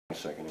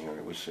Second here.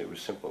 It was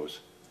simple. It was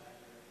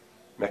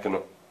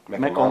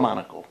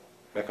Mecomonaco.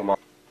 Mecomonaco.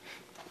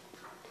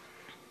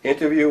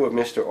 Interview with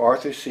Mr.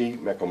 Arthur C.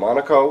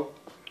 Mecomonaco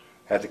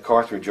at the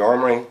Carthage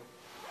Armory,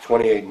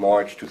 28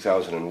 March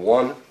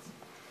 2001.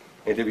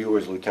 Interviewer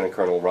is Lieutenant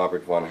Colonel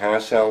Robert von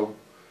Hassel.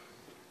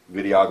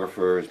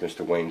 Videographer is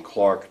Mr. Wayne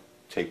Clark.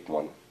 Tape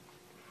 1.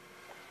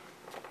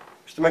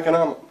 Mr.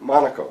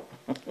 Mecomonaco,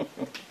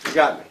 you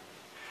got me.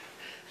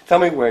 Tell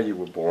me where you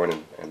were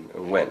born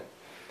and when.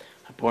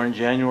 Born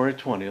January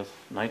 20th,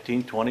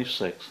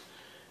 1926,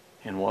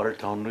 in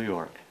Watertown, New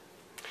York.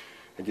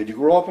 And did you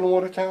grow up in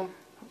Watertown?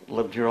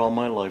 Lived here all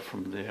my life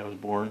from the day I was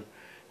born.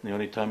 And the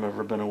only time I've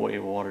ever been away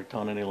in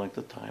Watertown any length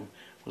of time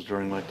was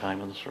during my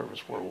time in the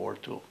service, World War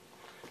II.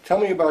 Tell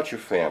me about your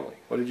family.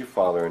 What did your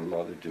father and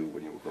mother do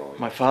when you were growing up?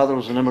 My father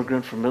was an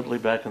immigrant from Italy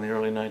back in the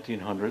early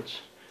 1900s.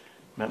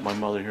 Met my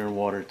mother here in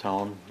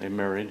Watertown. They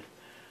married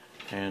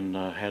and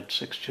had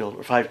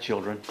 5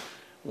 children.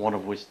 One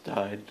of which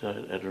died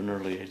at an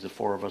early age. The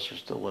 4 of us are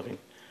still living.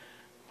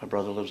 My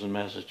brother lives in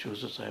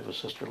Massachusetts. I have a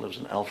sister who lives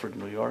in Alfred,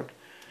 New York.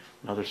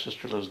 Another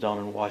sister lives down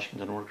in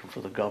Washington working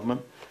for the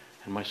government.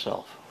 And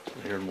myself,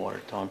 here in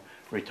Watertown,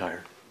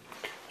 retired.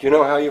 Do you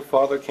know how your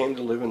father came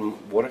to live in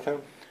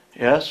Watertown?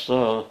 Yes, it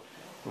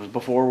was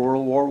before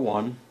World War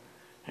I.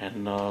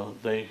 And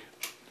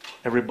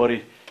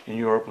everybody in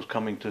Europe was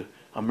coming to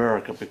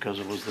America because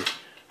it was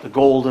the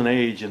golden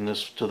age in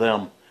this to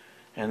them.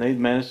 And they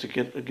managed to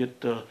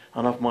get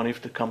enough money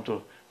to come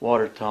to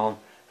Watertown.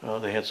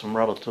 They had some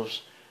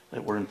relatives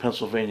that were in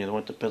Pennsylvania. They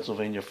went to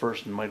Pennsylvania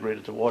first and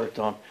migrated to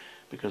Watertown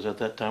because at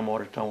that time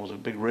Watertown was a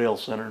big rail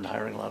center and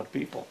hiring a lot of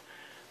people.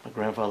 My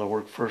grandfather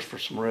worked first for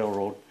some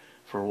railroad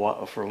for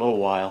a little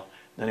while.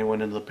 Then he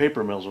went into the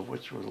paper mills, of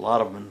which there was a lot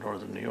of them in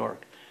northern New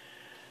York.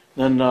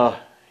 Then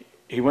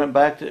he went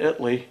back to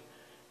Italy,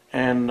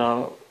 and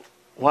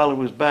while he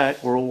was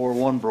back, World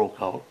War I broke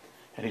out,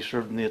 and he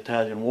served in the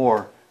Italian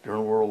War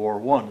during World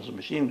War I as a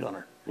machine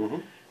gunner.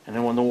 Mm-hmm. And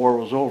then when the war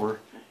was over,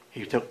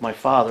 he took my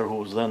father, who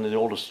was then the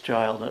oldest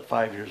child at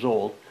 5 years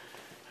old.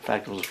 In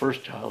fact, it was the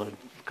first child,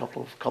 a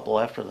couple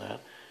after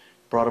that,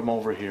 brought him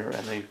over here,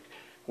 and they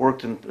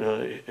worked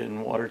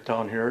in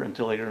Watertown here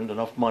until they earned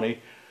enough money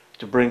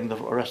to bring the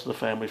rest of the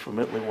family from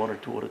Italy 1 or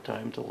 2 at a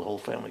time until the whole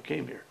family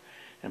came here.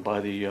 And by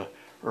the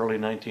early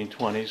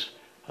 1920s,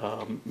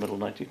 middle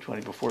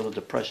 1920s, before the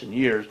Depression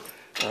years,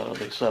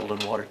 they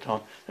settled in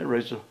Watertown and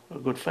raised a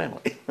good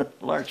family, a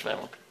large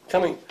family.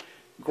 Tell me,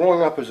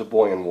 growing up as a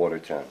boy in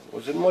Watertown,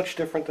 was it much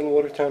different than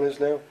Watertown is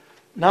now?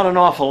 Not an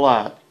awful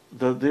lot.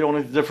 The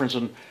only difference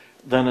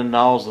then and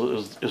now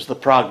is the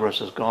progress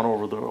has gone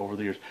over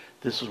the years.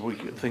 This is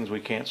things we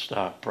can't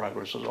stop.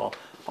 Progress is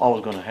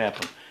always going to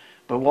happen.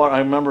 But what I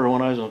remember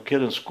when I was a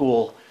kid in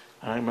school,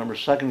 and I remember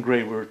 2nd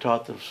grade, we were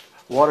taught that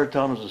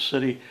Watertown is a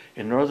city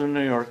in northern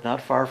New York, not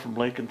far from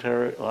Lake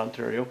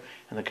Ontario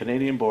and the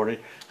Canadian border,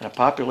 and a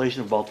population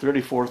of about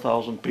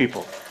 34,000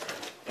 people.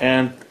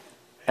 And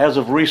as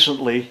of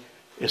recently,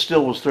 it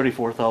still was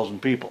 34,000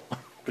 people.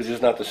 But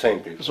it's not the same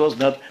people. So it's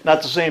not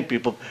the same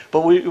people, but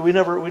we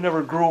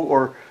never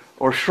grew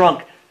or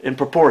shrunk in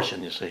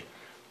proportion, you see.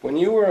 When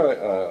you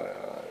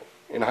were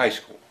in high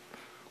school,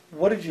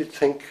 what did you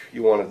think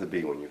you wanted to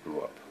be when you grew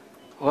up?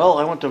 Well,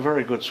 I went to a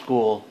very good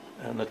school,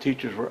 and the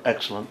teachers were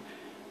excellent.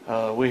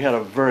 We had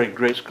a very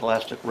great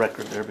scholastic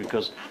record there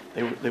because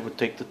they would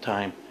take the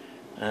time,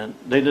 and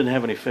they didn't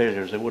have any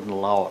failures. They wouldn't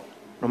allow it,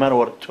 no matter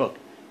what it took,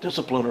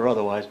 discipline or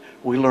otherwise.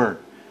 We learned,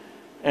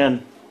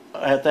 and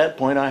at that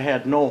point, I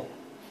had no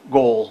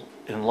goal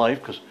in life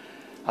because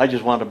I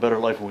just wanted a better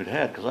life than we'd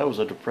had because I was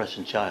a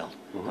depressing child,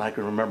 mm-hmm. and I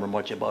can remember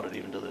much about it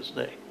even to this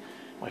day.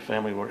 My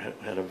family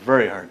had a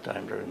very hard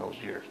time during those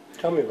years.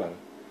 Tell me about it.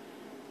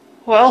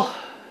 Well,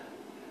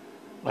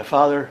 my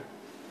father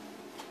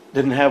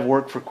didn't have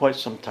work for quite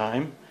some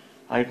time.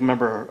 I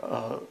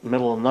remember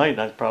middle of the night,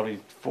 I was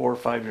probably 4 or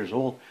 5 years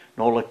old,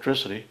 no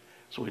electricity,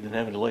 so we didn't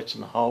have any lights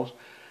in the house.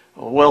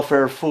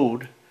 Welfare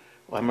food.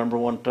 I remember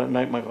one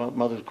night my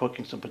mother was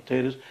cooking some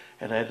potatoes,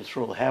 and I had to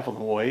throw half of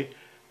them away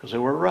because they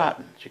were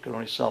rotten. She could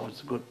only salvage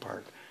the good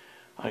part.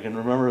 I can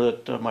remember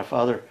that my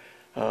father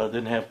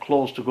didn't have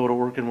clothes to go to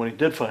work in when he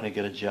did finally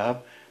get a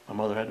job. My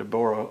mother had to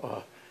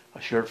borrow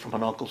a shirt from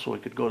an uncle so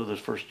he could go to this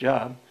first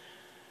job.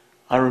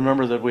 I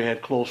remember that we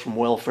had clothes from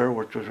welfare,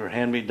 which were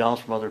hand-me-downs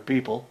from other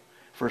people.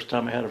 First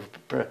time I had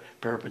a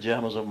pair of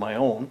pajamas of my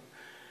own.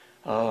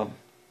 I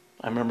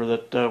remember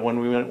that when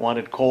we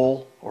wanted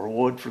coal or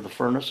wood for the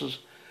furnaces,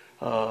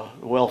 the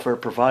welfare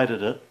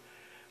provided it.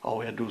 All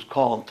we had to do was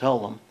call and tell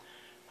them.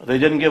 They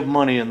didn't give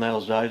money in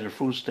those days or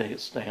food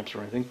stamps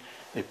or anything.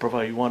 They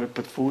provided, you wanted to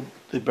put food,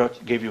 they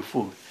gave you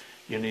food.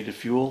 You needed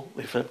fuel,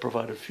 they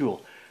provided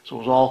fuel. So it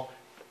was all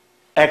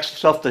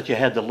stuff that you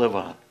had to live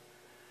on.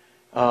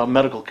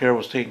 Medical care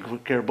was taken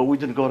good care of, but we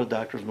didn't go to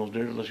doctors in those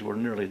days unless you were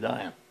nearly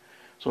dying.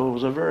 So it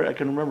was I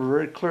can remember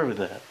very clearly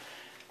that.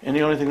 And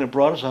the only thing that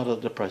brought us out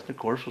of the depression, of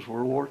course, was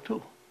World War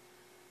II.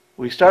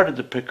 We started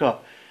to pick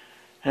up.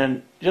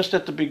 And just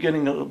at the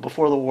beginning,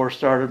 before the war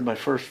started, my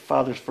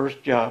father's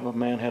first job, a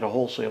man had a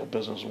wholesale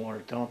business in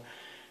Watertown,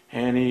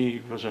 and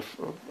he was a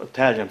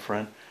Italian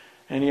friend,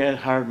 and he had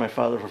hired my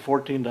father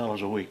for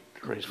 $14 a week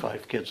to raise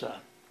 5 kids on.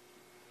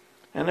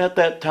 And at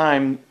that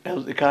time,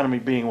 as the economy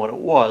being what it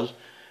was,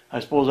 I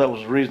suppose that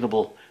was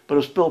reasonable, but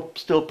it was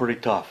still pretty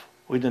tough.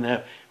 We didn't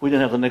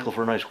have the nickel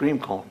for an ice cream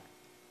cone.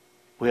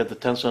 We had the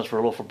 10 cents for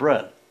a loaf of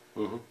bread.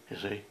 Mm-hmm. You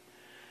see,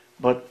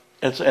 but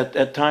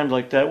at times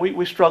like that,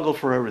 we struggled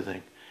for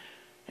everything.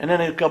 And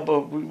then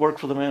we worked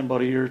for the man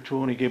about a year or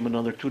two, and he gave him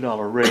another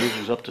 $2 raise. He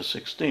was up to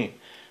 16.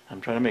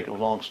 I'm trying to make a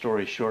long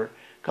story short.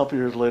 A couple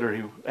of years later,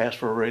 he asked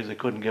for a raise. They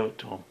couldn't give it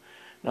to him.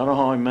 I don't know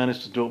how he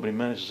managed to do it, but he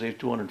managed to save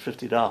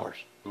 $250.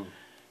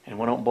 And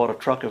went out and bought a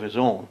truck of his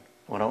own.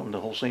 Went out in the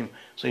whole same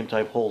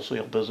type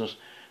wholesale business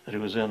that he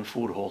was in,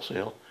 food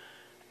wholesale.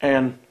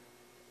 And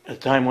as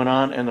time went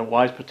on, and the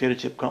Wise Potato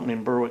Chip Company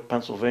in Berwick,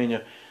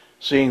 Pennsylvania,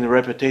 seeing the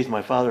reputation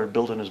my father had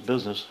built in his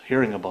business,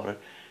 hearing about it,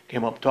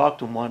 came up, talked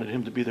to him, wanted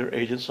him to be their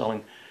agent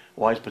selling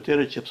Wise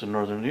Potato Chips in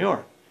northern New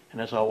York.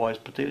 And that's how Wise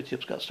Potato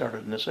Chips got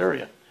started in this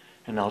area.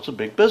 And now it's a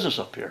big business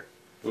up here.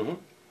 Mm-hmm.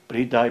 But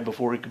he died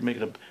before he could make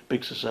it a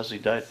big success. He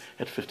died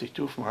at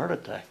 52 from a heart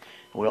attack.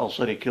 And we all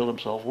said he killed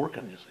himself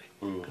working, you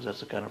see, because that's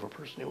the kind of a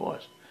person he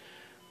was.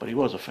 But he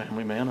was a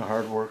family man, a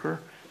hard worker,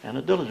 and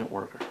a diligent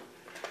worker.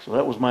 So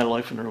that was my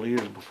life in early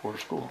years before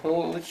school.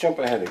 Well, let's jump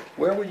ahead.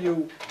 Where were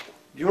you?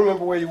 Do you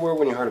remember where you were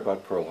when you heard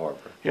about Pearl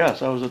Harbor?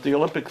 Yes, I was at the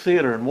Olympic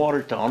Theater in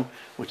Watertown,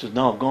 which is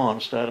now gone,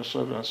 status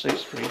on 6th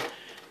Street,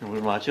 and we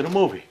were watching a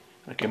movie.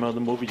 I came out of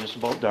the movie just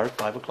about dark,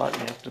 5 o'clock in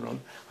the afternoon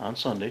on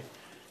Sunday,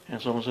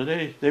 and someone said,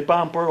 "Hey, they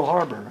bombed Pearl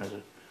Harbor." And I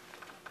said,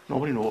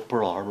 nobody knew what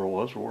Pearl Harbor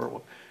was or where it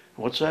was.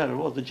 What's that?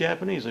 Well, the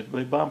Japanese,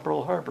 they bombed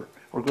Pearl Harbor.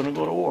 We're going to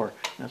go to war.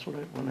 And that's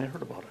when I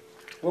heard about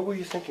it. What were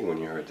you thinking when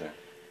you heard that?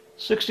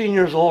 16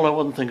 years old, I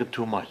wasn't thinking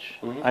too much.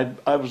 Mm-hmm.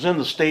 I was in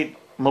the state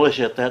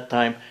militia at that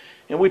time,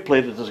 and we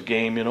played it as a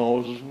game, you know,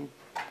 it was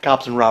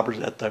cops and robbers,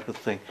 that type of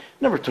thing.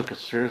 Never took it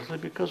seriously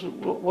because it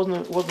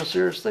wasn't a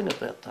serious thing at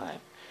that time.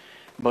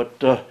 But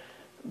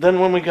then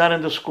when we got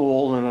into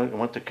school, and I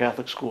went to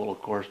Catholic school,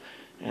 of course,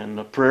 and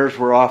the prayers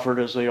were offered,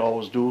 as they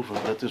always do,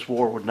 that this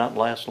war would not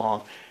last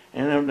long.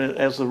 And then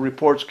as the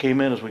reports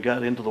came in, as we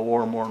got into the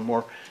war more and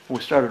more, we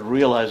started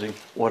realizing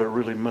what it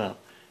really meant.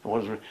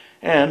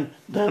 And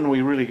then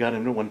we really got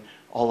into when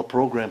all the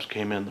programs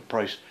came in, the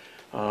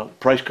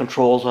price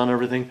controls on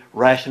everything,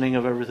 rationing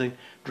of everything,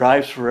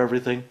 drives for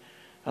everything,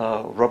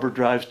 rubber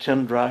drives,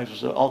 tin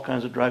drives, all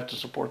kinds of drives to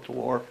support the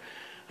war.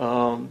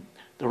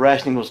 The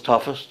rationing was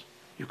toughest.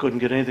 You couldn't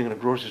get anything in a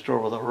grocery store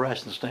without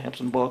ration stamps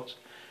and books.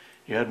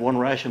 You had one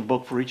ration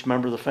book for each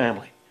member of the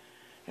family.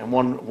 And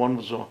one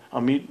was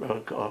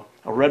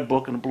a red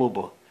book and a blue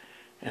book.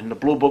 And the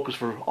blue book was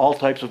for all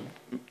types of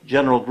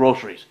general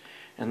groceries.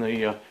 And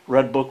the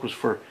red book was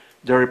for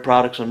dairy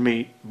products and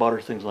meat,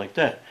 butter, things like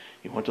that.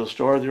 You went to the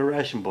store with your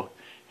ration book,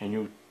 and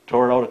you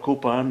tore out a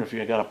coupon. If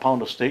you got a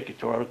pound of steak, you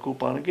tore out a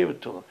coupon and gave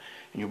it to them.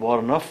 And you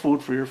bought enough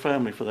food for your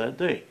family for that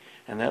day.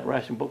 And that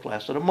ration book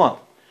lasted a month.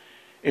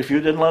 If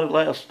you didn't let it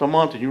last a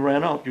month and you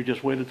ran out, you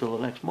just waited till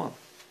the next month.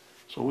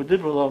 So we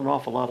did without an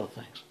awful lot of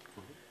things.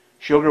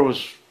 Sugar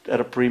was at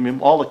a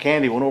premium. All the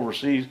candy went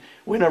overseas.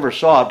 We never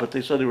saw it, but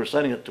they said they were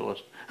sending it to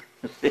us.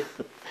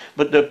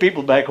 But the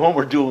people back home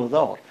were doing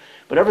without.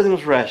 But everything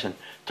was rationed.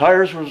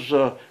 Tires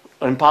was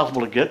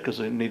impossible to get because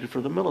they needed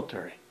for the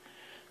military.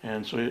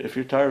 And so if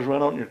your tires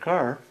ran out in your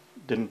car,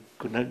 couldn't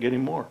get any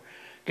more.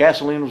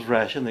 Gasoline was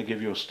rationed. They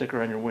give you a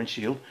sticker on your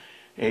windshield,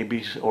 A,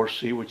 B, or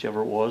C,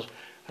 whichever it was,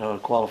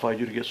 qualified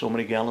you to get so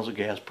many gallons of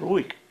gas per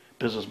week.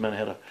 Businessmen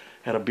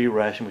had a B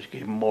ration, which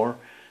gave them more.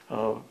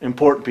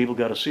 Important people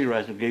got a C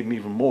ration, gave them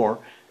even more.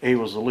 A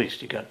was the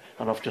least. You got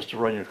enough just to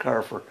run your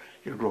car for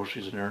your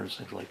groceries and errands,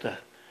 things like that.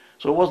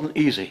 So it wasn't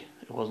easy.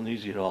 It wasn't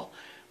easy at all.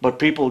 But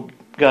people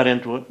got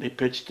into it. They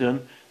pitched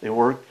in. They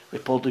worked. They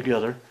pulled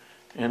together.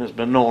 And it's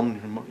been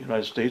known the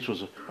United States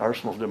was an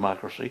arsenal of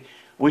democracy.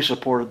 We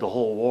supported the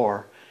whole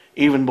war.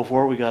 Even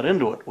before we got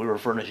into it, we were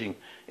furnishing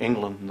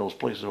England and those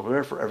places over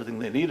there for everything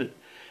they needed.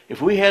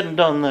 If we hadn't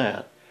done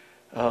that,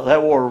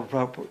 that war,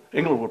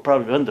 England would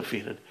probably have been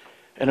defeated,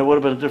 and it would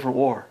have been a different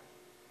war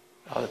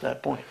at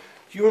that point.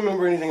 Do you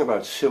remember anything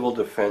about civil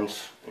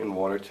defense in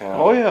Watertown?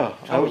 Oh yeah,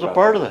 I was a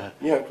part of that.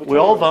 Yeah, we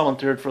all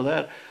volunteered for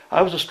that.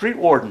 I was a street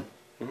warden.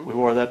 Mm-hmm. We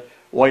wore that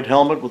white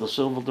helmet with a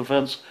civil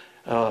defense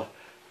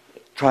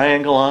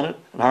triangle on it,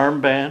 an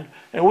armband,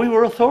 and we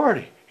were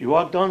authority. You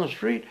walked down the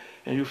street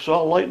and you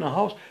saw a light in a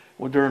house.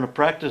 Well, during a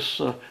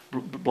practice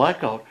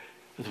blackout,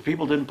 if the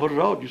people didn't put it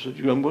out, you said,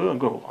 I'm going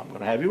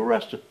to have you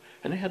arrested.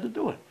 And they had to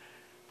do it.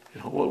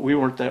 You know, we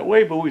weren't that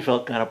way, but we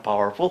felt kind of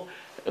powerful.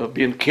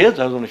 Being kids,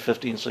 I was only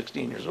 15,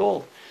 16 years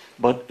old.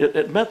 But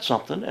it meant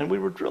something, and we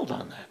were drilled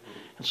on that.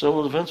 And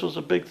civil defense was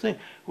a big thing.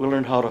 We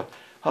learned how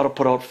to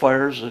put out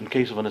fires in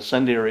case of an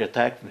incendiary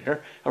attack from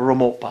here, a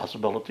remote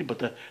possibility, but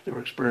they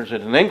were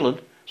experiencing it in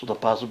England, so the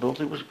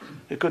possibility was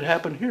it could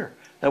happen here.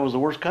 That was the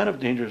worst kind of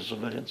danger to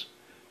civilians.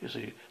 You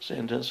see,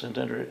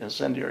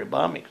 incendiary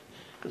bombing,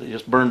 because they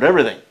just burned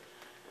everything.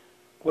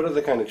 What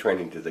other kind of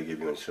training did they give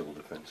you in civil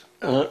defense?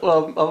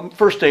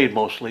 First aid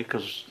mostly,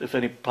 because if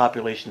any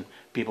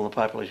people in the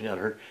population got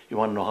hurt, you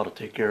want to know how to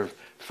take care of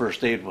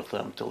first aid with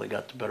them until they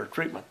got to better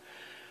treatment.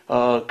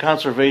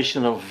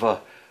 Conservation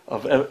of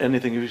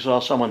anything. If you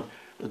saw someone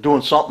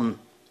doing something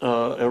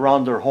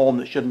around their home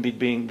that shouldn't be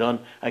being done,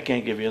 I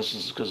can't give you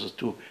instances because it's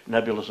too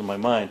nebulous in my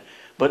mind.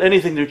 But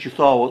anything that you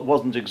thought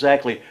wasn't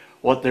exactly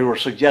what they were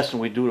suggesting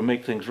we do to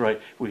make things right,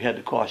 we had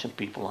to caution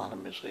people on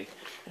them, you see.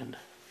 And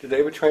did they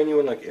ever train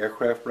you in like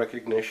aircraft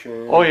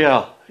recognition? oh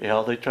yeah,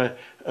 they try.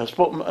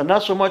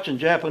 Not so much in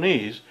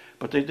Japanese,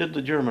 but they did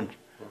the German,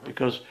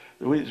 because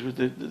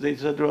they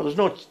said, well, there's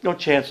no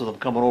chance of them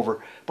coming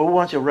over, but we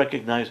want you to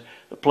recognize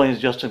the planes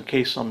just in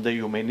case someday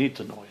you may need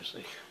to know, you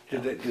see.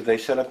 Did they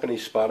set up any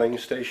spotting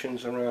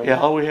stations around?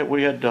 Yeah,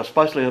 we had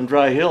especially on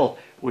Dry Hill,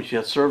 which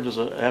had served as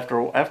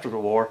after the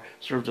war,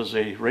 served as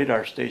a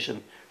radar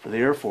station for the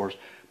Air Force.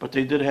 But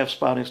they did have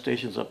spotting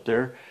stations up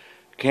there.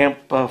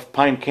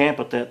 Pine Camp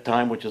at that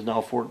time, which is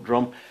now Fort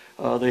Drum,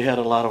 they had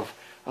a lot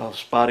of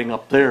spotting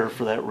up there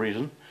for that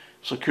reason.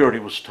 Security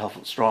was tough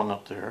and strong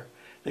up there.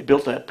 They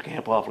built that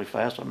camp awfully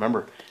fast. I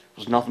remember it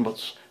was nothing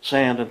but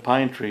sand and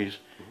pine trees,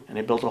 and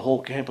they built a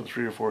whole camp in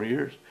 3 or 4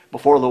 years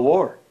before the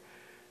war,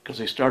 because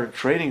they started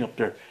training up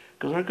there,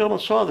 because our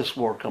government saw this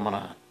war coming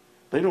on.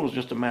 They knew it was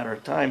just a matter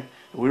of time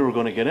that we were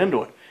going to get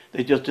into it.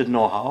 They just didn't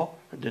know how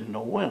or didn't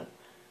know when.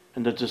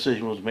 And the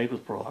decision was made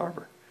with Pearl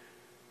Harbor.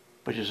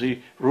 But you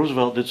see,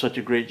 Roosevelt did such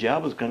a great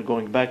job of kind of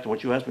going back to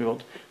what you asked me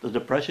about the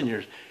Depression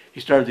years. He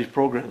started these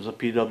programs, the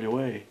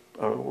PWA,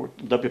 or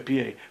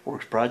WPA,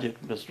 Works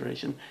Project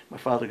Administration. My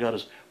father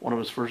got one of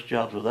his first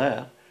jobs with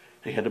that.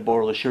 He had to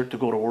borrow the shirt to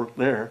go to work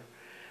there.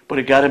 But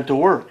it got him to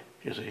work,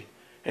 you see.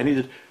 And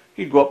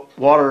he'd go up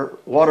water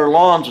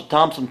lawns at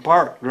Thompson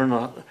Park during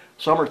the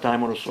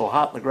summertime when it was so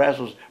hot and the grass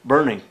was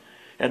burning.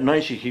 At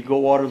night he'd go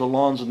water the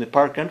lawns in the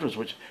park entrance,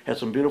 which had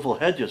some beautiful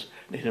hedges.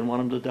 They didn't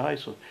want him to die,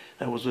 so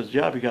that was his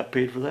job. He got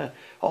paid for that.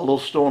 All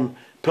those stone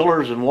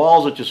pillars and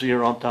walls that you see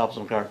around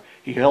Thompson Park,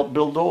 he helped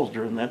build those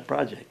during that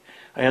project.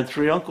 I had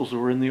 3 uncles who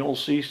were in the old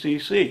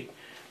CCC.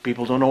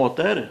 People don't know what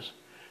that is.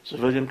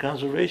 Civilian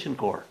Conservation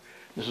Corps.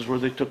 This is where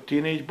they took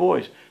teenage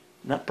boys,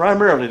 not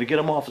primarily to get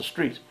them off the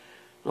streets.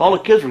 All the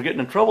kids were getting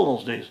in trouble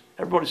those days.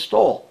 Everybody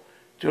stole.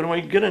 The only way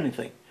you could get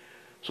anything.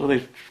 So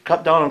they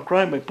cut down on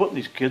crime by putting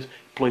these kids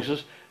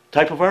places,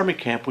 type of army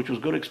camp, which was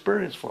good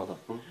experience for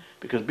them.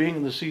 Because being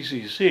in the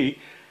CCC,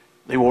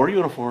 they wore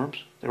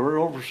uniforms, they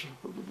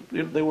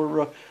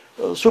were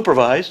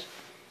supervised,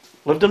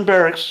 lived in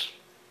barracks,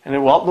 and they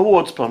were out in the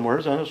woods somewhere,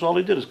 and that's all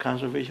they did is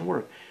conservation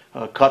work.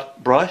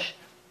 Cut brush,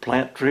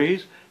 plant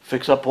trees,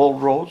 fix up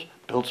old roads,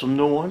 build some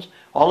new ones.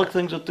 All the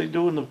things that they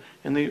do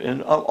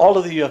in all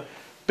of the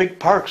big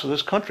parks of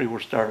this country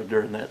were started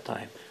during that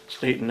time,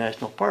 state and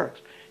national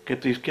parks.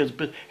 Get these kids,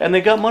 and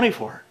they got money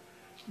for it.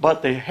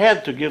 But they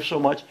had to give so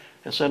much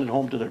and send it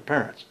home to their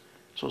parents.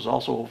 So it's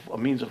also a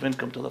means of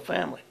income to the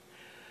family.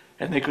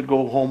 And they could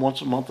go home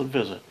once a month and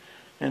visit.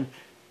 And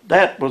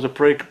that was a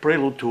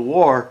prelude to a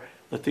war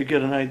that they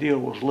get an idea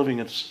of what was living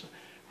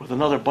with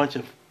another bunch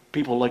of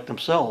people like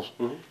themselves.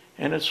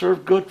 And it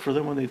served good for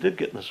them when they did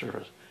get in the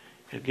service.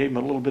 It gave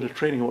them a little bit of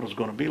training of what it was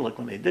going to be like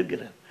when they did get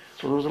in.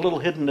 So there was a little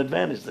hidden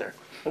advantage there.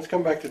 Let's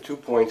come back to 2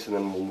 points and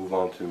then we'll move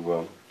on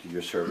to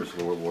your service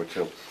in World War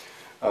II.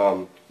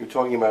 You're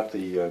talking about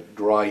the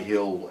Dry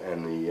Hill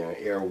and the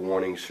air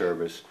warning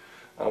service.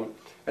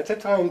 At that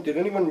time, did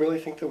anyone really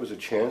think there was a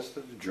chance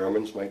that the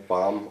Germans might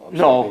bomb upstate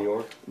New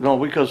York? No,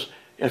 because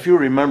if you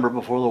remember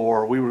before the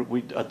war,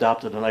 we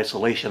adopted an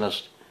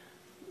isolationist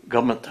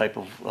government type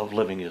of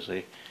living, you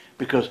see,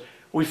 because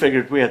we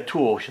figured we had 2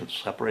 oceans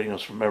separating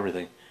us from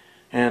everything.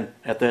 And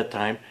at that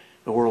time,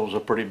 the world was a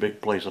pretty big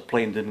place. A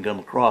plane didn't come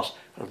across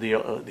the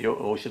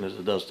ocean as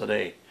it does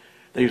today.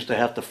 They used to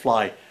have to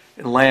fly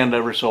and land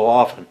every so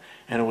often,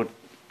 and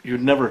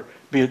you'd never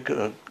be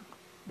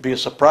a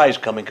surprise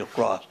coming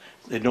across.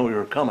 They'd know you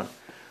were coming.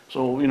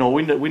 So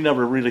we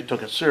never really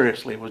took it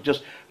seriously. It was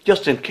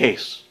just in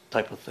case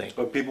type of thing.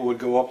 But people would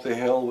go up the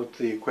hill with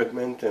the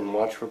equipment and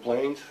watch for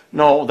planes?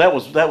 No, that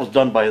was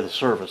done by the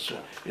service.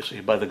 You see,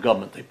 by the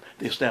government.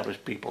 They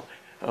established people.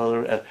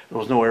 There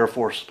was no Air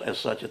Force as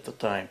such at the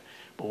time,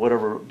 but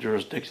whatever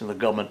jurisdiction the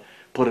government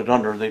put it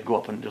under, they'd go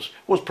up and just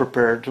was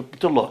prepared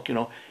to look,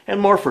 and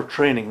more for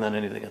training than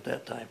anything at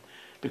that time.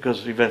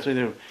 Because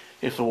eventually,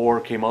 if the war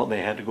came out and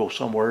they had to go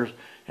somewhere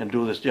and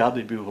do this job,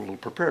 they'd be a little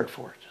prepared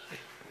for it. You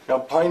see. Now,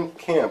 Pine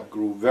Camp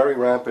grew very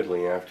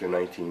rapidly after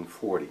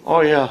 1940.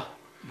 Oh yeah.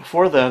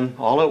 Before then,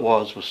 all it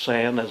was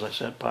sand, as I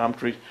said, palm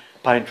trees,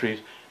 pine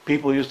trees.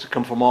 People used to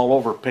come from all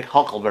over, pick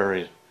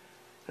huckleberries.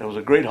 It was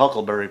a great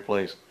huckleberry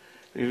place.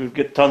 You could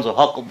get tons of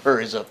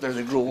huckleberries up there.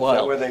 They grew wild.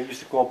 Is that where they used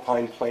to call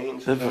Pine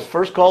Plains? It was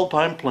first called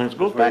Pine Plains. It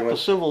goes back to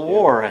Civil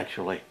War,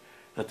 actually,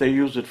 that they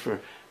used it for.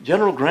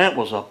 General Grant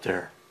was up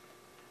there,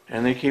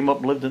 and they came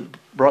up,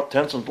 brought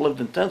tents and lived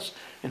in tents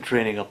in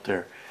training up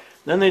there.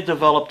 Then they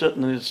developed it,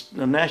 and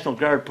the National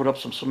Guard put up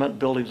some cement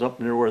buildings up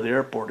near where the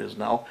airport is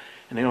now,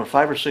 and they owned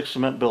 5 or 6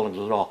 cement buildings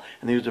was all,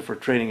 and they used it for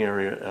training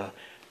area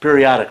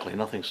periodically,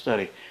 nothing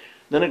steady.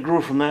 Then it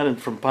grew from that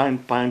and from Pine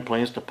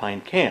Plains to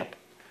Pine Camp.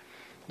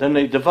 Then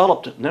they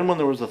developed it. And then when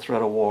there was the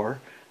threat of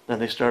war, then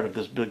they started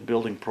this big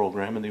building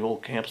program, and the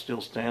old camp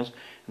still stands.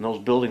 And those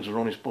buildings are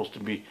only supposed to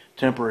be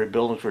temporary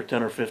buildings for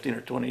 10 or 15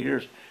 or 20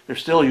 years. They're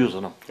still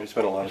using them. They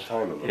spent a lot of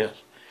time in them. Yes.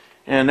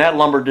 And that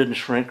lumber didn't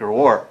shrink or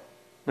warp.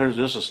 They're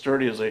just as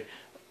sturdy as they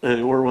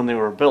were when they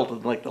were built,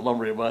 like the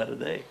lumber you buy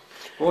today.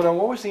 Well, now,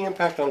 what was the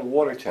impact on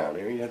Watertown?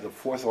 You had the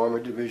 4th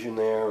Armored Division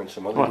there and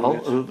some other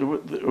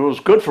units. It was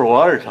good for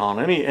Watertown,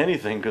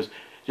 anything, because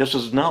just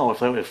as now,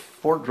 if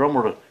Fort Drum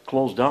were to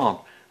close down,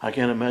 I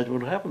can't imagine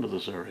what would happen to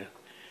this area.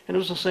 And it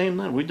was the same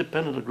then. We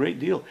depended a great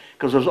deal,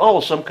 because there was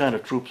always some kind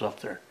of troops up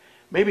there.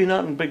 Maybe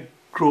not in big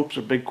groups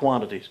or big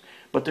quantities,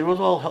 but they was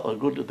all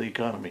good to the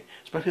economy,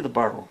 especially the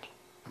barrooms.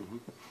 Mm-hmm.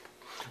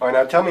 All right,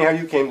 now tell me how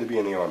you came to be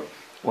in the Army.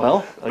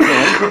 Well,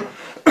 again,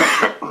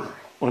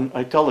 when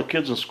I tell the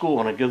kids in school,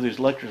 when I give these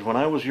lectures, when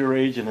I was your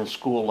age and in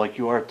school like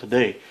you are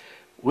today,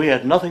 we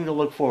had nothing to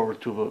look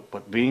forward to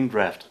but being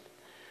drafted.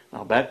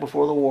 Now, back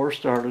before the war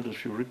started,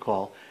 as you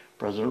recall,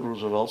 President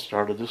Roosevelt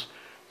started this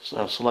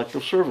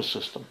selective service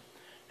system.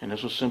 And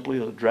this was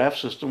simply a draft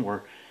system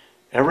where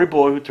every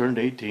boy who turned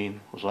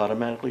 18 was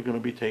automatically going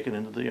to be taken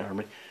into the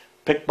Army,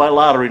 picked by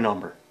lottery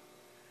number.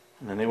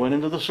 And then they went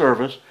into the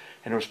service,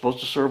 and they were supposed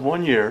to serve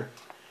 1 year,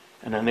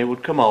 and then they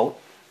would come out,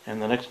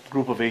 and the next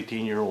group of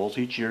 18-year-olds,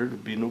 each year,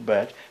 would be a new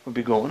batch, would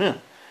be going in.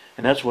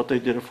 And that's what they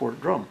did at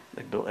Fort Drum.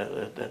 They built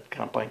at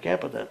Pine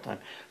Camp at that time,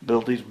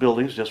 built these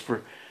buildings just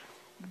for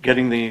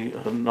getting the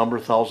number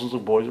of thousands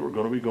of boys that were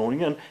going to be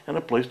going in, and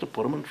a place to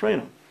put them and train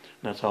them.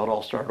 And that's how it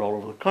all started all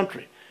over the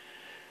country.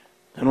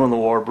 And when the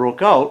war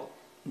broke out,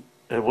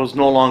 it was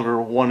no longer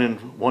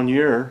 1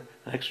 year.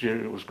 Next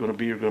year it was going to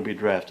be, you're going to be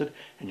drafted,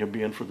 and you'll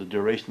be in for the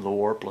duration of the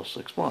war plus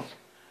 6 months.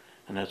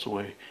 And that's the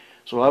way.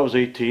 So I was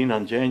 18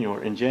 in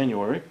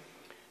January,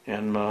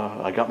 and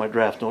I got my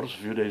draft notice a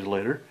few days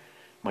later.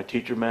 My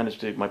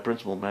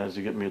principal managed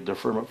to get me a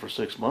deferment for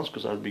 6 months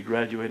because I would be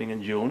graduating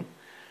in June.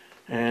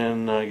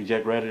 And I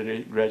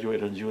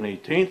graduated on June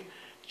 18th.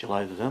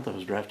 July the 10th, I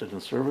was drafted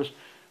in service.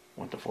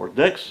 Went to Fort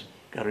Dix,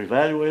 got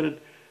evaluated.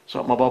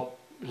 Something about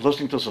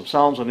listening to some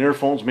sounds on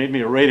earphones made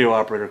me a radio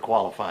operator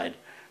qualified.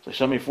 So they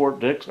sent me Fort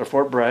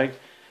Bragg,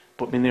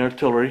 put me in the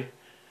artillery,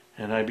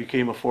 and I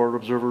became a forward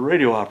observer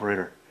radio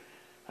operator.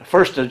 At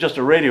first, I was just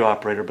a radio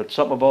operator, but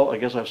something about, I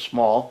guess I was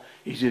small,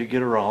 easy to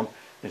get around.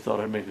 They thought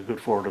I'd make a good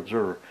forward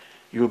observer.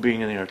 You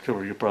being in the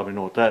artillery, you probably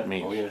know what that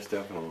means. Oh, yes,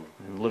 definitely.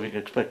 And living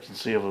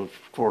expectancy of a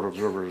forward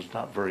observer is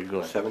not very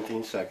good.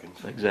 17 seconds.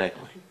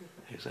 Exactly.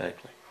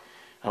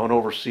 I went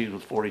overseas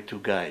with 42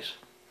 guys.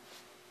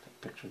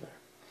 That picture there.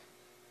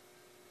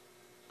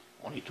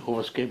 Only 2 of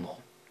us came home.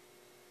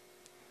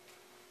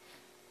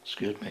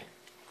 Excuse me.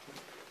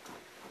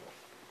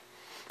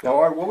 Now,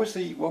 Art, what was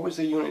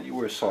the unit you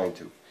were assigned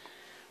to?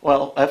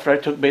 Well, after I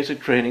took basic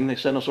training, they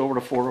sent us over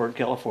to Fort Ord,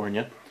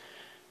 California,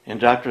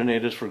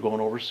 indoctrinated us for going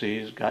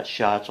overseas, got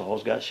shots,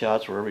 always got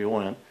shots wherever you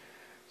went.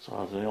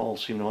 So they all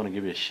seem to want to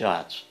give you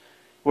shots.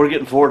 We're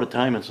getting 4 at a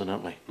time,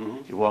 incidentally.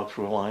 Mm-hmm. You walk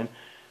through a line,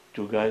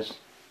 2 guys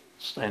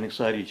standing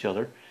beside each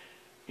other.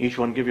 Each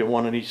one give you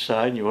 1 on each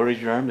side, and you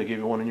raise your arm, they give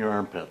you 1 in your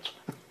armpits.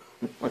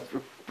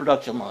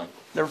 Production line.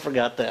 Never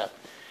forgot that.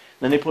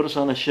 Then they put us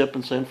on a ship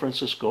in San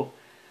Francisco.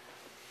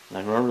 And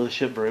I remember the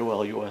ship very well,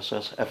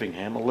 USS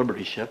Effingham, a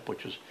Liberty ship,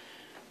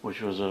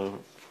 which was a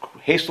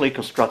hastily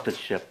constructed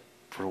ship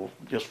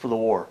just for the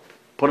war.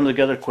 Put them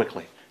together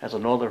quickly. That's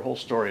another whole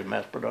story of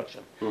mass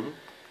production. Mm-hmm.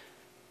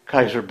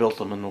 Kaiser built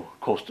them in the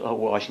coast of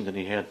Washington.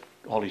 He had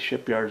all these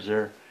shipyards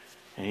there,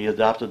 and he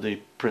adopted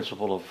the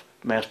principle of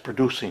mass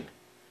producing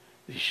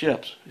these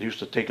ships. It used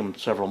to take him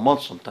several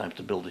months sometimes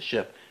to build a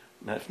ship.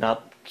 And if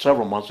not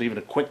several months, even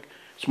a quick,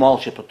 small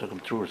ship, it took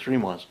him 2 or 3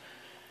 months.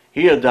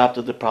 He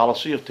adopted the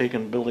policy of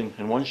building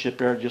in one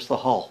shipyard just the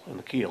hull and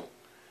the keel.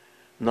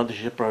 Another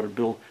shipyard would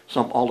build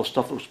all the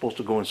stuff that was supposed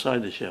to go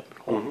inside the ship,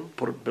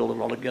 build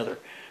it all together.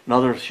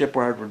 Another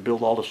shipyard would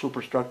build all the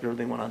superstructure,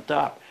 everything went on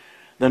top.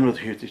 Then with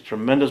these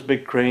tremendous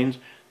big cranes,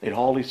 they'd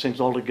haul these things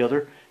all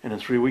together, and in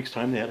 3 weeks'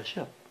 time they had a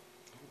ship.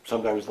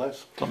 Sometimes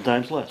less.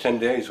 Sometimes less. 10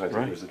 days, I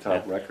think, was the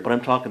top record. But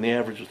I'm talking the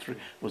average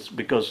was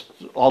because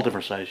all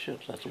different sized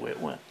ships. That's the way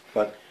it went.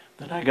 But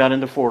then I got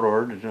into Fort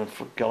Ord,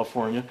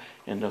 California,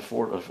 and the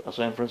Fort of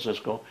San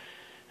Francisco.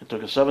 It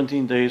took us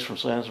 17 days from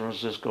San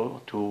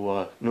Francisco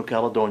to New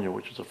Caledonia,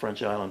 which is a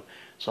French island,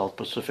 South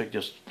Pacific,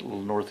 just a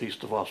little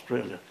northeast of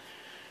Australia.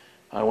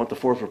 I went to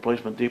 4th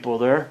Replacement Depot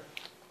there,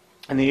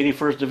 and the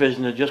 81st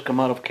Division had just come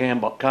out of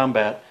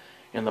combat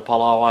in the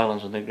Palau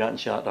Islands, and they'd gotten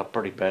shot up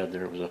pretty bad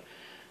there. It was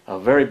a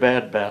very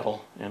bad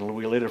battle, and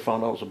we later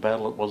found out it was a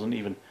battle that wasn't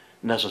even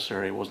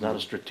necessary. It was not a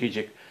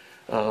strategic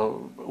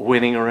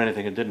winning or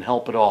anything. It didn't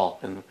help at all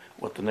in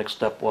what the next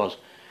step was.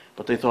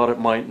 But they thought it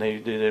might, and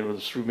they were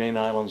the 3 main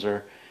islands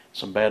there.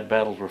 Some bad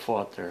battles were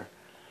fought there.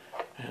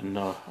 And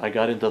I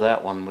got into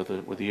that one with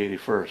the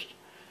 81st.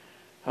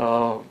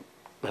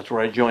 That's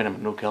where I joined them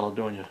in New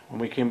Caledonia. When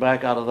we came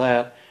back out of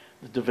that,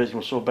 the division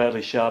was so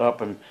badly shot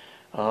up, and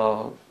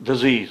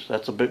disease,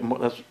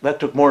 that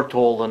took more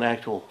toll than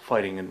actual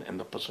fighting in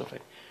the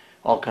Pacific.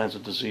 all kinds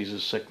of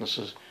diseases,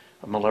 sicknesses.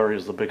 Malaria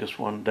is the biggest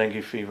one,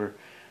 dengue fever,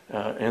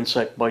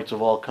 insect bites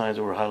of all kinds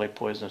that were highly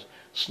poisonous,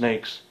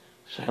 snakes,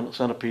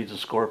 centipedes and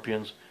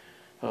scorpions,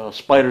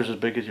 spiders as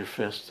big as your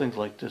fist, things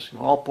like this,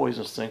 all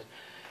poisonous things.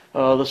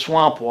 The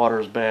swamp water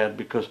is bad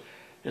because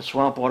in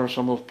swamp water,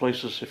 some of those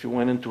places, if you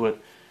went into it,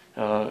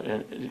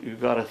 and you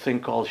got a thing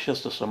called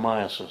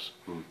schistosomiasis.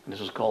 And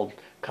this is called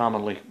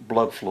commonly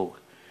blood flu.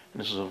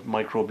 And this is a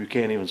microbe you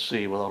can't even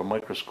see without a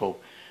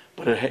microscope.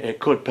 But it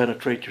could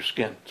penetrate your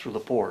skin through the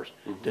pores.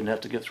 Didn't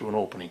have to get through an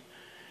opening.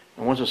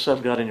 And once a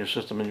set got in your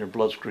system, in your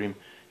bloodstream,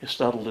 it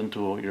settled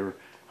into your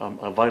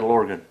a vital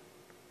organ.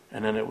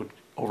 And then it would,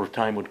 over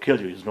time, would kill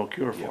you. There's no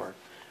cure for it.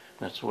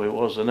 That's the way it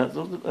was. And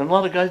a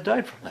lot of guys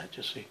died from that,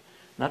 you see,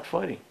 not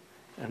fighting.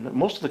 And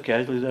most of the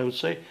casualties, I would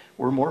say,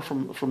 were more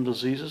from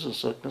diseases and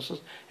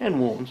sicknesses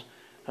and wounds,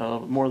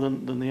 more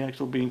than the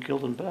actual being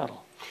killed in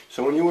battle.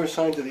 So when you were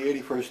assigned to the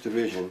 81st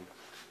Division,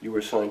 you were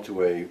assigned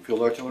to a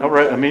field artillery? Oh,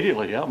 right,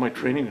 immediately, yeah, my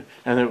training.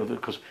 And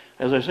because,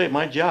 as I say,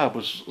 my job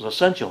was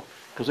essential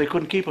because they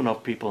couldn't keep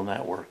enough people in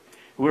that work.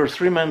 We were a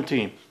three-man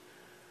team.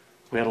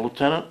 We had a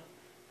lieutenant,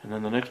 and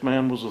then the next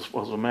man was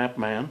a map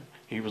man.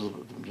 He was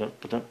the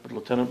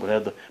lieutenant, would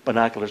have the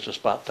binoculars to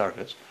spot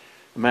targets.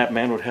 The map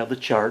man would have the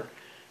chart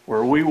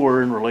where we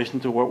were in relation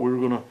to what we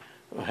were going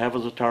to have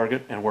as a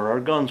target and where our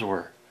guns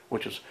were,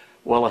 which is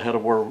well ahead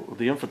of where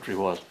the infantry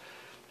was.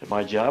 And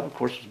my job, of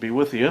course, was to be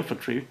with the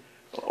infantry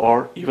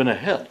or even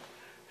ahead.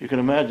 You can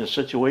imagine a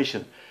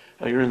situation,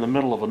 you're in the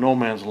middle of a no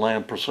man's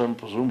land,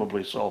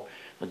 presumably so.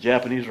 The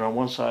Japanese are on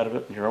one side of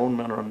it and your own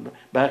men are on the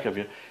back of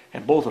you,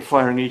 and both are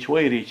firing each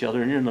way at each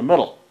other and you're in the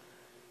middle.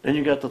 Then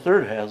you got the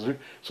third hazard.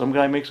 Some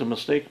guy makes a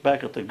mistake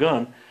back at the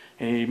gun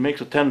and he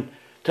makes a 10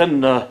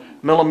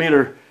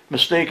 millimeter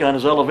mistake on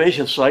his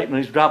elevation sight and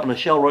he's dropping a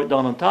shell right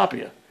down on top of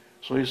you.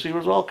 So you see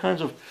there's all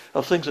kinds of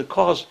things that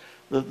cause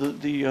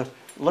the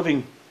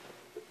living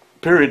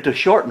period to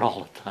shorten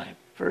all the time.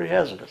 Very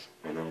hazardous.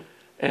 I know.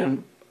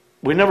 And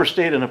we never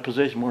stayed in a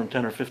position more than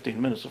 10 or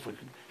 15 minutes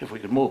if we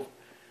could move,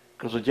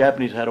 because the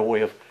Japanese had a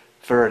way of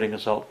ferreting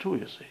us out too,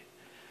 you see.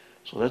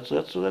 So that's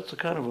the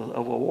kind of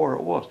a war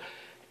it was.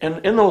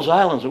 And in those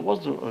islands, it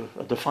wasn't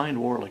a defined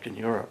war like in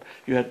Europe.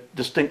 You had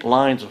distinct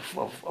lines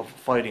of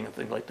fighting and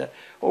things like that.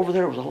 Over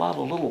there, it was a lot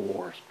of little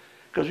wars,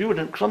 because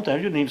sometimes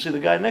you didn't even see the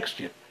guy next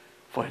to you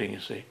fighting, you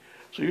see.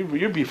 So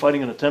you'd be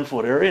fighting in a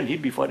 10-foot area, and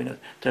he'd be fighting in a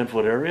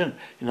 10-foot area, and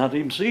you'd not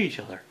even see each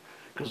other,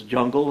 because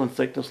jungle and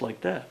thickness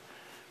like that.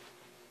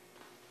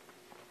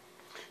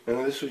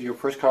 And this was your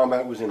first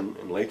combat was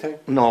in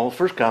Leyte? No,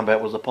 first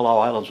combat was the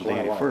Palau Islands with the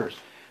Palau 81st.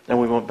 Then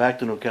we went back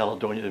to New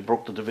Caledonia. They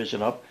broke the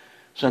division up,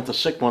 sent the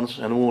sick ones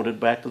and wounded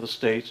back to the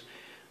States.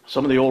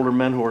 Some of the older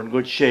men who were in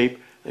good shape,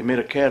 they made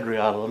a cadre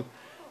out of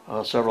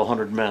them, several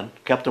hundred men,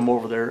 kept them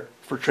over there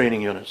for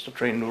training units to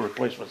train new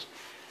replacements.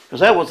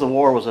 Because that was the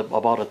war was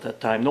about at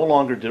that time. No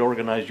longer did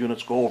organized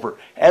units go over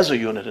as a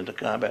unit into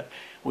combat.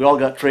 We all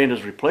got trained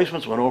as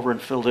replacements, went over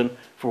and filled in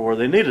for where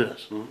they needed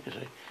us, you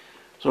see.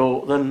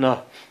 So then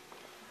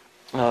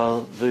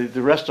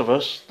the rest of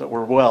us that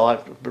were well,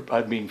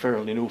 I being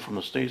fairly new from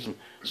the States and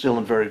still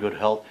in very good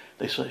health,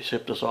 they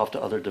shipped us off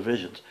to other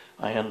divisions.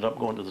 I ended up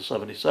going to the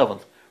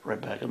 77th,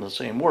 right back in the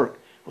same work.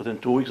 Within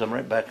 2 weeks, I'm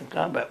right back in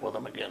combat with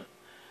them again.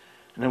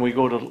 And then we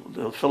go to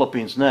the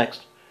Philippines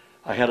next.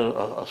 I had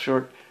a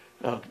short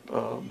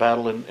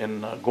battle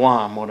in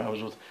Guam when I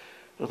was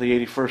with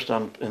the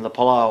 81st in the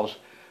Palaus.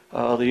 The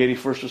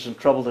 81st was in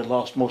trouble. They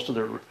lost most of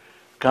their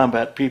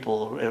combat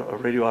people,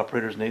 radio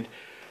operators, and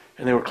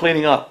they were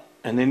cleaning up.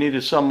 And they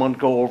needed someone to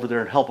go over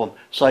there and help them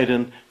sight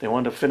in. They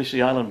wanted to finish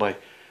the island by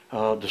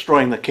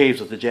destroying the caves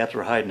that the Japs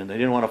were hiding in. They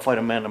didn't want to fight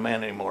a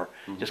man-to-man anymore.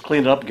 Just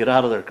clean it up and get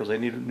out of there because they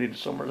needed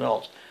somewhere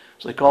else.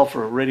 So they called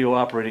for a radio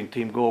operating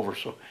team to go over.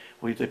 So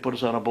they put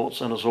us on a boat,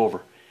 sent us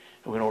over.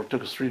 And it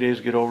took us 3 days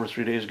to get over,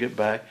 3 days to get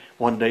back,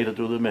 1 day to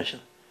do the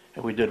mission.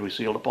 And we did. We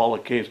sealed up all the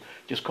caves,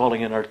 just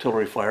calling in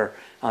artillery fire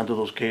onto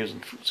those caves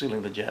and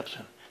sealing the Japs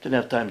in. Didn't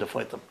have time to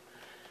fight them.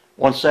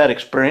 One sad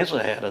experience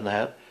I had in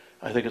that,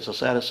 I think it's the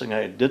saddest thing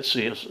I did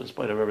see in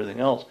spite of everything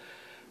else.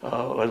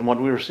 And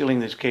when we were sealing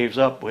these caves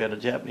up, we had a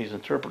Japanese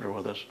interpreter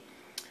with us.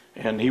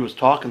 And he was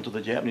talking to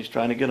the Japanese,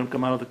 trying to get them to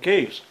come out of the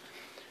caves.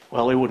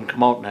 Well, they wouldn't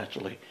come out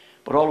naturally.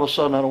 But all of a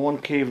sudden, out of one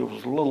cave that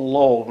was a little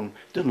low and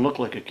didn't look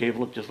like a cave,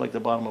 looked just like the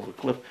bottom of a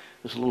cliff,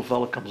 this little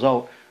fella comes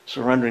out,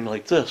 surrendering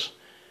like this.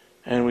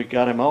 And we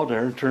got him out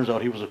there, and it turns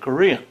out he was a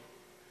Korean.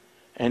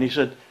 And he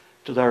said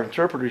to our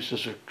interpreter, he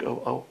says,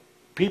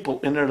 people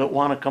in there that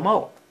want to come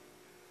out.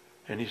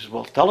 And he says,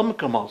 well, tell them to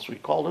come out. So we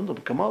called them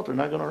to come out. They're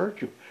not going to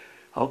hurt you.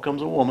 Out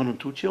comes a woman and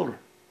 2 children,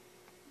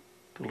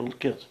 2 little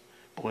kids,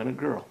 boy and a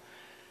girl.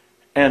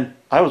 And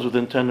I was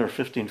within 10 or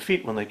 15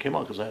 feet when they came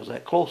out because I was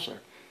that close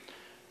there.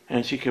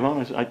 And she came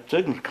out and I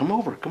said, come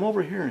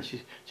over here. And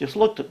she just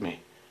looked at me.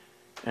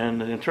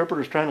 And the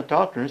interpreter's trying to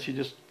talk to her and she's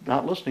just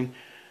not listening.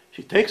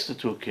 She takes the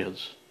 2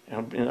 kids.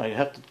 And I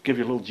have to give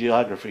you a little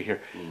geography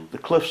here. The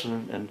cliffs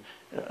and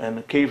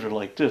the caves are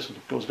like this. And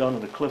it goes down to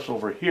the cliffs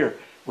over here,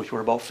 which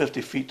were about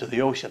 50 feet to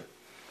the ocean.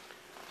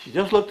 She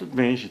just looked at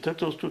me and she took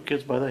those 2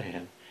 kids by the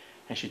hand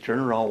and she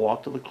turned around,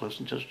 walked to the cliffs,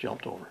 and just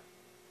jumped over.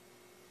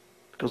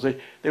 Because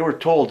they were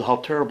told how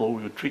terrible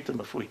we would treat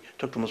them if we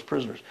took them as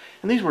prisoners.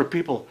 And these were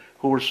people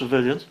who were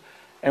civilians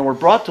and were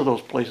brought to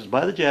those places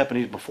by the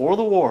Japanese before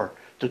the war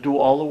to do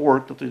all the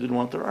work that they didn't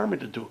want their army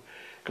to do.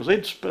 Because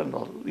they'd spent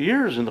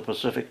years in the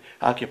Pacific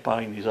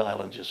occupying these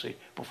islands, you see,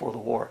 before the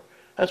war.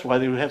 That's why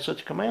they had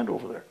such command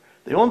over there.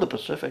 They owned the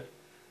Pacific.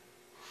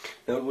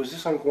 Now, was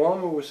this on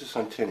Guam or was this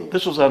on Tinian?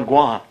 This was on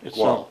Guam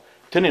itself.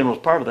 Tinian was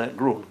part of that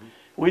group.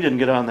 We didn't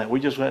get on that. We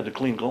just had to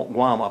clean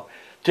Guam up.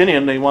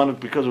 Tinian, they wanted,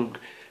 because of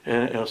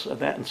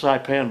that and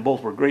Saipan,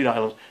 both were great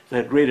islands. They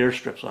had great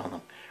airstrips on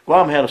them.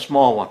 Guam had a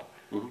small one.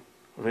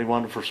 They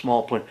wanted for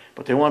small planes,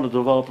 but they wanted to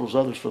develop those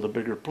others for the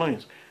bigger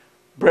planes.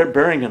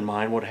 Bearing in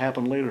mind what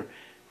happened later,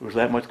 it was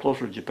that much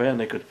closer to Japan,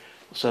 they could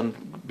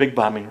send big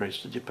bombing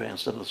raids to Japan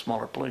instead of the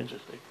smaller planes, you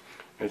see.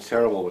 It's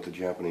terrible what the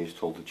Japanese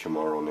told the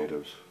Chamorro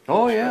natives.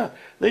 Oh yeah,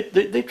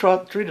 they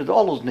treated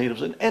all those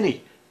natives in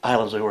any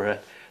islands they were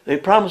at. They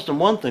promised them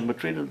one thing, but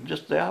treated them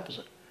just the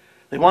opposite.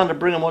 They wanted to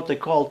bring them what they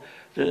called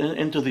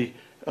into the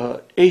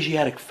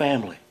Asiatic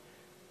family.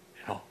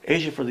 You know,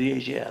 Asia for the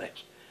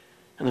Asiatics.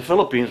 And the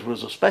Philippines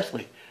was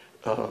especially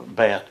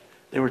bad.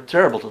 They were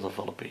terrible to the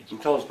Philippines.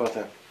 And tell us about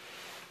that.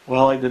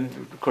 Well, I didn't.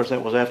 Of course,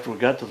 that was after we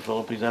got to the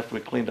Philippines, after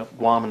we cleaned up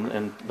Guam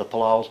and the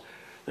Palaus.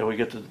 Then we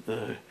we're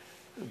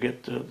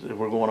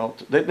going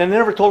out. They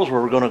never told us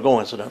where we were going to go,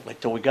 incidentally,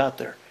 till we got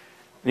there.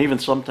 And even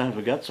sometimes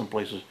we got some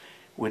places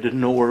we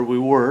didn't know where we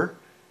were,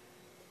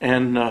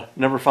 and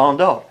never found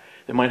out.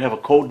 They might have a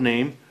code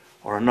name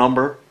or a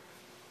number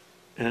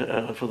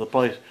for the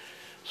place.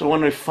 So when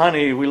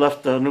we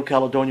left New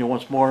Caledonia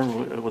once more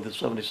with the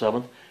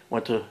 77th,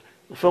 went to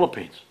the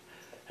Philippines.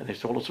 And they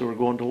told us we were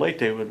going to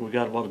Leyte, but we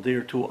got about a day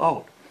or two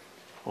out.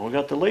 When we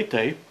got to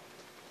Leyte,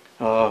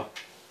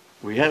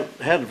 we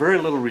had very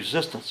little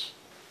resistance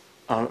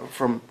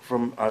from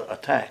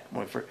attack.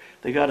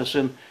 They got us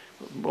in,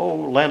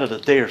 landed a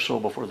day or so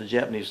before the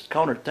Japanese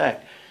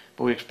counterattacked.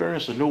 But we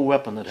experienced a new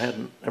weapon that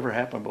hadn't ever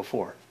happened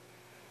before.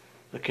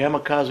 The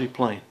kamikaze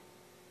plane.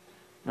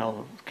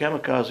 Now,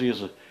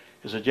 kamikaze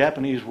is a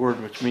Japanese word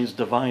which means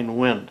divine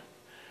wind.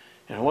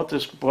 And what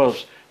this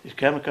was, these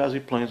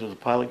kamikaze planes, where the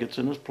pilot gets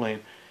in his plane,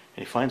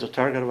 and he finds a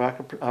target of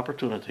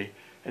opportunity,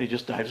 and he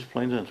just dives his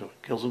planes into it,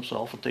 kills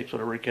himself, and takes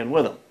whatever he can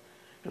with him.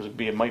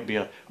 It might be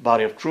a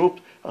body of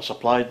troops, a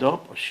supply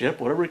dump, a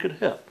ship, whatever he could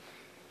hit.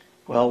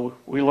 Well,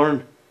 we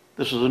learned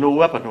this is a new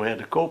weapon we had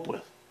to cope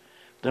with.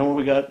 Then when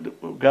we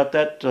got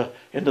that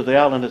into the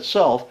island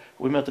itself,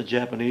 we met the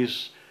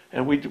Japanese,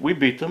 and we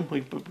beat them.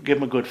 We gave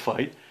them a good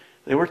fight.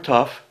 They were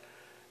tough,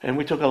 and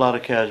we took a lot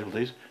of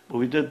casualties, but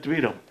we did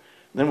beat them.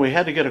 Then we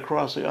had to get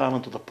across the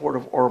island to the port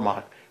of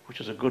Ormoc, which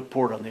is a good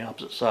port on the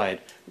opposite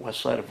side, west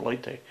side of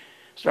Leyte.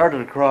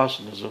 Started across,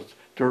 and there's a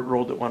dirt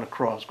road that went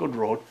across, good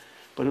road,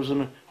 but it was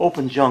an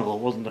open jungle.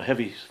 It wasn't a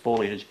heavy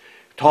foliage.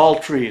 Tall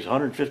trees,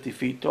 150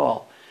 feet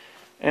tall.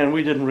 And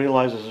we didn't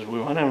realize this as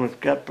we went, and we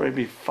got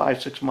maybe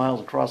 5-6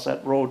 miles across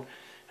that road,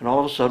 and all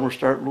of a sudden we're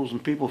starting losing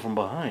people from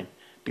behind,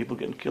 people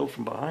getting killed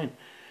from behind.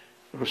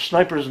 There were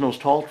snipers in those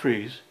tall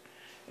trees,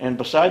 and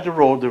beside the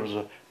road there was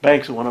a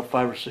bank that went up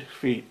 5 or 6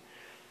 feet.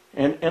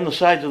 And in the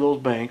sides of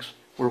those banks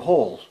were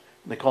holes.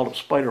 They called them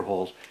spider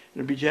holes.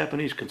 There'd be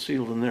Japanese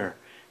concealed in there.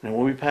 And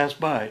when we passed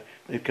by,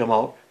 they'd come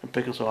out and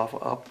pick us off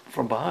up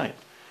from behind.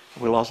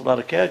 We lost a lot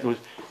of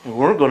casualties, and we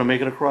weren't going to make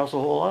it across the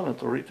whole island at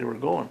the rate they were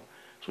going.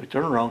 So we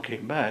turned around,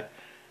 came back,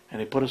 and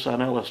they put us on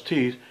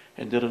LSTs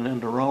and did an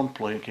end-around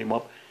play and came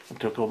up and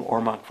took over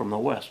Ormoc from the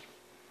west.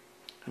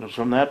 And it was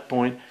from that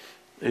point,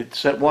 they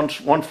set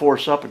one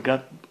force up and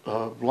got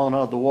blown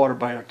out of the water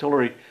by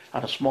artillery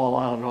on a small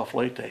island off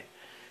Leyte.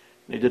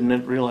 They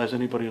didn't realize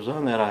anybody was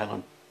on that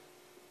island.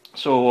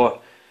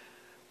 So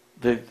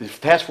the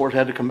task force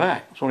had to come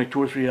back. It's only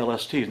 2 or 3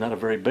 LSTs, not a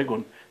very big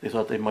one. They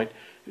thought they might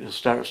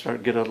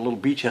get a little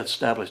beachhead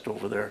established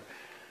over there.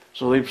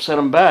 So they sent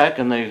them back,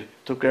 and they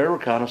took air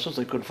reconnaissance.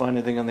 They couldn't find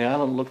anything on the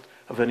island looked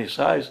of any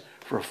size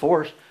for a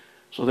force.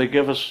 So they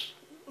gave us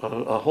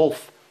a whole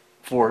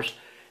force,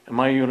 and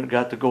my unit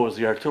got to go as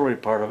the artillery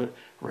part of it,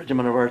 a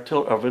regiment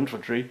of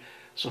infantry,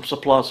 some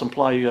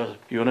supply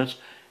units,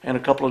 and a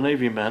couple of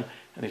Navy men.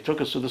 And they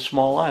took us to this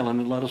small island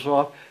and let us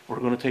off. We're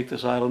going to take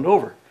this island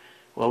over.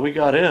 Well, we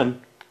got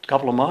in a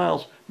couple of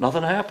miles,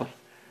 nothing happened.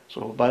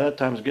 So by that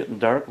time it was getting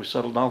dark. We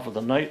settled down for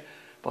the night.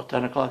 About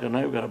 10 o'clock at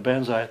night, we got a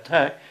banzai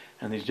attack,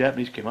 and these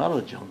Japanese came out of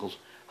the jungles,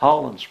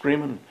 howling,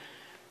 screaming.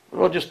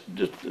 Well, just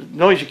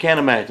noise you can't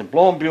imagine.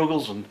 Blowing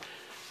bugles and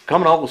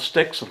coming out with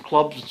sticks and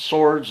clubs and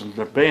swords and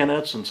their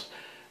bayonets,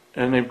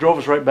 and they drove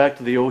us right back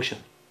to the ocean.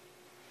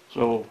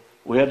 So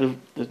we had to,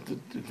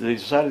 they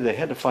decided they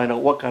had to find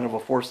out what kind of a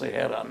force they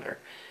had on there.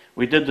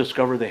 We did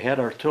discover they had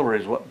artillery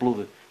is what blew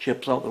the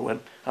ships out that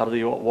went out of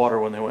the water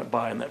when they went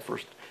by in that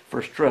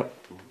first trip.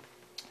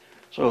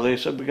 So they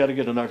said, we got to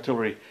get an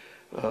artillery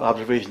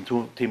observation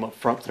team up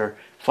front there,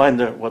 find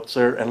what's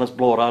there, and let's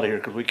blow it out of here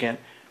because we can't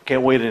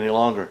wait any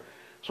longer.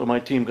 So my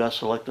team got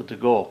selected to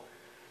go.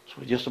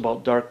 So just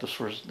about dark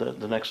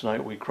the next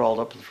night, we crawled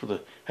up through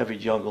the heavy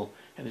jungle,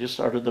 and it just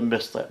started to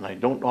mist that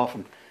night. Don't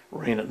often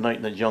rain at night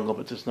in the jungle,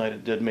 but this night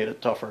it did, made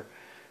it tougher.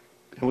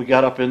 And we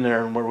got up in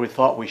there, and where we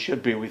thought we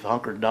should be, we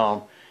hunkered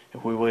down,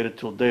 and we waited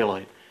till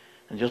daylight.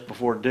 And just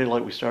before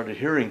daylight, we started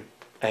hearing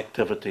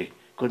activity.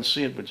 Couldn't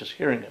see it, but just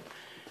hearing it.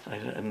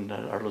 And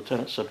our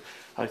lieutenant said,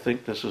 I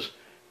think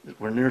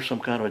we're near some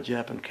kind of a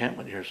Jap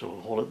encampment here, so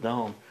we'll hold it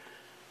down.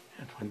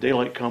 And when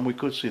daylight come, we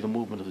could see the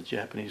movement of the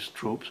Japanese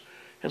troops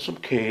and some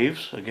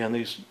caves. Again,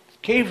 these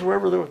caves,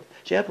 wherever there were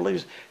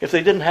Japanese, if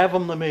they didn't have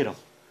them, they made them.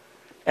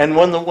 And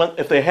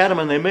if they had them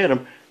and they made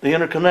them, they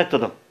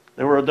interconnected them.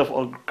 They were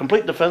a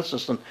complete defense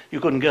system you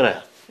couldn't get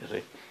at, you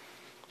see.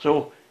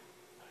 So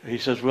he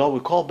says, well, we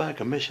call back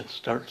a mission,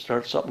 start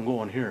something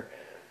going here.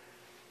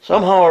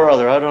 Somehow or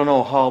other, I don't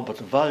know how, but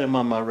the volume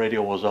on my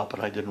radio was up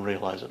and I didn't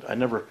realize it. I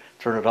never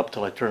turn it up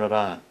till I turn it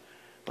on.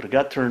 But it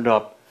got turned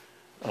up,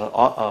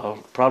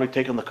 probably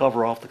taking the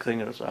cover off the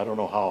thing, I don't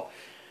know how.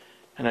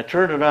 And I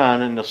turned it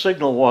on, and the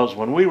signal was,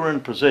 when we were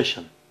in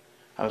position,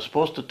 I was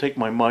supposed to take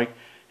my mic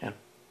and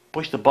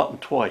push the button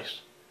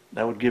twice.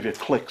 That would give you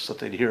clicks that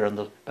they'd hear on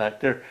the back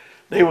there.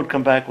 They would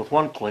come back with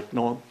one click,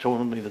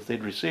 telling me that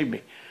they'd received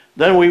me.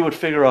 Then we would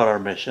figure out our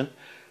mission.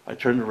 I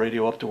turned the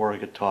radio up to where I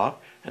could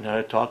talk, and then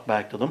I'd talk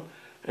back to them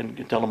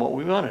and tell them what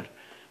we wanted.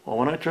 Well,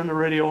 when I turned the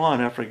radio on,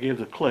 after I gave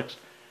the clicks,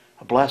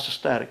 a blast of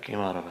static came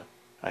out of it.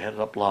 I had it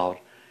up loud.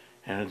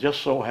 And it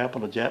just so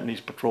happened a Japanese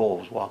patrol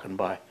was walking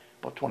by,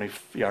 about 20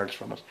 yards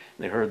from us.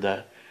 And they heard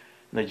that.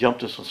 And they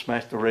jumped us and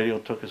smashed the radio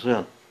and took us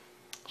in.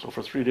 So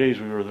for 3 days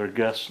we were their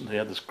guests, and they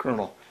had this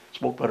colonel,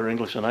 spoke better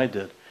English than I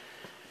did.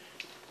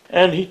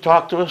 And he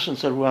talked to us and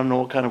said, well, I don't know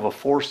what kind of a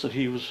force that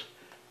he was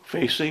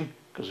facing,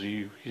 because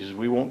he said,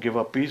 we won't give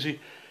up easy.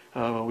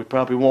 We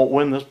probably won't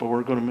win this, but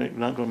we're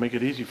not going to make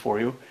it easy for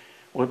you.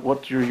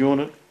 What's your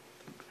unit?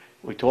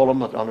 We told him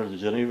that under the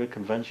Geneva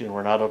Convention,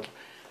 we're not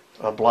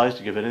obliged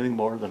to give anything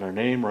more than our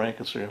name, rank,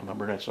 and serial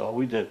number, and that's all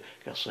we did.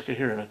 Got sick of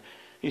hearing it.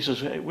 He says,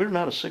 hey, we're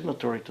not a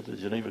signatory to the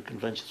Geneva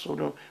Convention,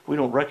 so we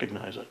don't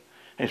recognize it.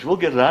 And he said, we'll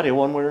get it out of you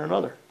one way or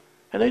another.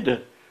 And they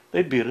did.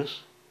 They beat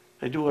us.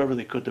 They do whatever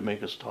they could to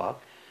make us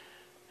talk.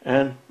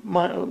 And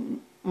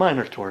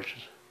minor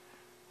tortures.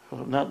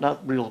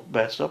 Not real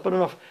bad stuff, but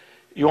enough.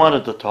 You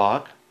wanted to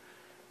talk.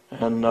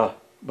 And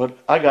but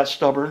I got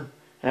stubborn.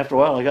 After a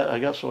while, I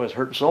got so I was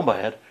hurting so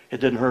bad,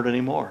 it didn't hurt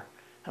anymore.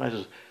 And I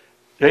said,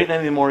 there ain't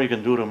anything more you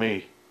can do to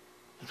me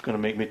that's going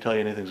to make me tell you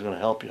anything's going to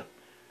help you.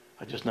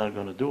 I'm just not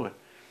going to do it.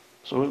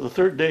 So the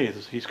third day,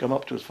 he's come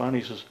up to us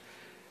finally. He says,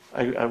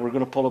 we're going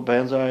to pull a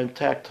banzai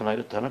attack tonight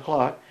at 10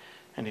 o'clock.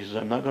 And he says,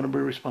 I'm not going to be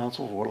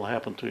responsible for what will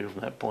happen to you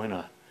from that point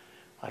on.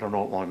 I don't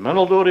know what my men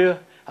will do to you.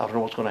 I don't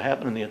know what's going to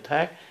happen in the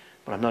attack,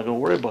 but I'm not going to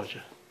worry about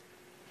you.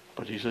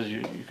 But he says,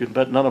 you can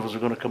bet none of us are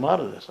going to come out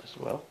of this. I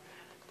said, well.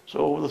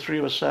 So the three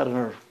of us sat in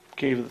our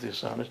cave that they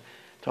assigned us,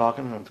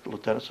 talking, and the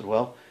lieutenant said,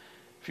 well,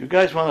 if you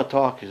guys want to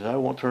talk, he says, I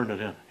won't turn it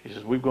in. He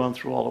says, we've gone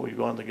through all that we've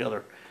gone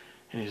together.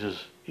 And he says,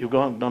 you've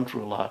done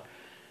through a lot.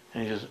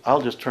 And he says,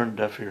 I'll just turn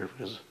deaf here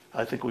because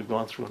I think we've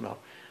gone through enough.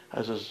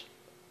 I says,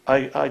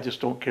 I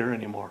just don't care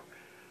anymore.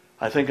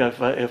 I think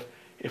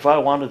if I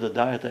wanted to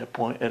die at that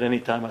point, at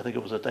any time, I think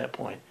it was at that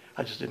point.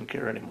 I just didn't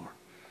care anymore.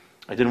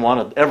 I didn't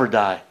want to ever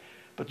die.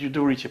 But you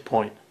do reach a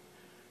point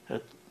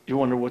that you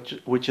wonder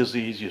which is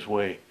the easiest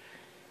way.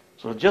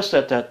 So just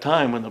at that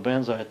time when the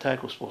banzai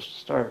attack was supposed to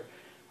start,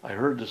 I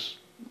heard this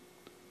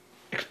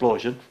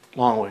explosion,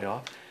 long way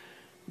off.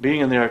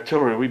 Being in the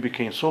artillery, we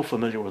became so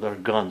familiar with our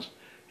guns,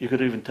 you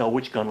could even tell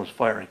which gun was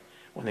firing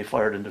when they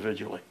fired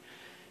individually.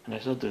 And I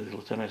said to the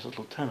lieutenant,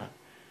 Lieutenant,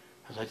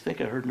 I think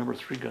I heard number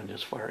 3 gun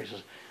just fire. He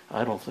says,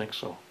 I don't think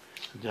so.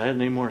 And I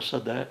hadn't any more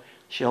said that.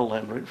 Shell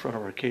landed right in front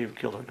of our cave and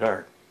killed our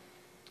guard.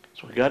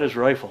 So he got his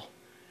rifle.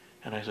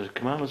 And I said,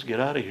 come on, let's get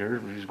out of here.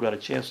 We've got a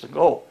chance to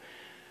go.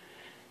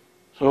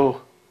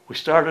 So we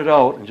started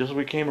out, and just as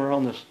we came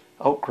around this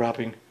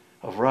outcropping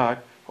of rock,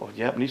 a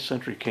Japanese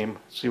sentry came to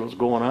see what was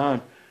going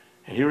on.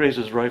 And he raised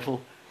his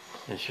rifle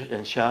and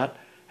shot,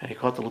 and he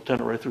caught the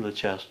lieutenant right through the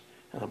chest.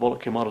 And the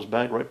bullet came out of his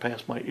back right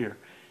past my ear.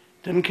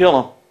 Didn't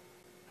kill him.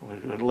 We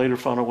later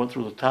found out it went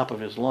through the top of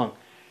his lung.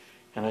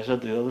 And I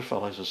said to the other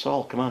fellow, I said,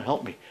 Saul, come on,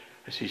 help me.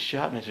 I said, he's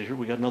shot. And I said, here,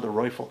 we got another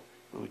rifle.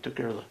 We took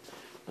care of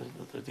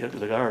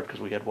the guard because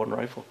we had one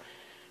rifle.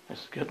 I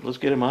said, let's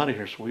get him out of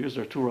here. So we used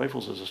our 2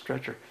 rifles as a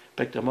stretcher,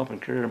 picked him up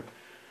and carried him,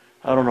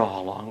 I don't know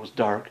how long. It was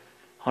dark,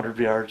 100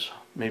 yards,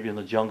 maybe in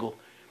the jungle.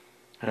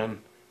 And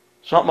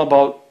something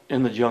about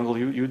in the jungle,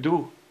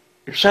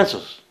 your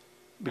senses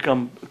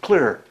become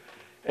clearer.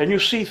 And you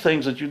see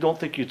things that you don't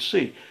think you'd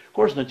see. Of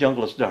course, in the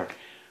jungle it's dark.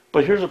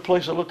 But here's a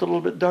place that looked a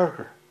little bit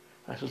darker.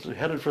 I said, we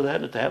headed for that,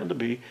 and it happened to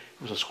be,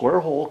 it was a square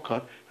hole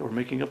cut, they were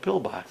making a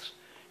pillbox.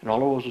 And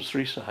all it was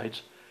 3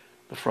 sides,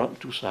 the front and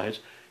 2 sides,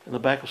 and the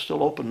back was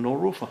still open, no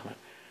roof on it.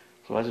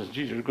 So I said,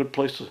 geez, there's a good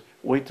place to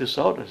wait this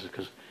out. I said,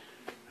 because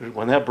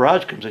when that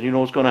barrage comes in, you know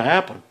what's going to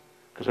happen.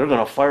 Because they're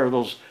going to fire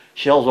those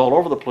shells all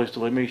over the place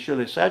till they make sure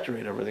they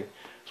saturate everything.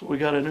 So we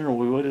got in there and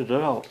we waited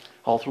it out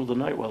all through the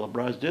night while the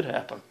barrage did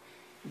happen.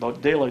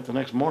 About daylight the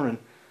next morning,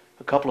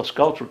 a couple of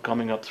scouts were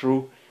coming up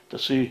through to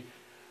see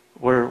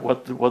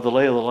what the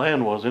lay of the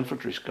land was,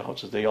 infantry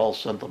scouts, as they all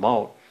sent them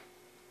out.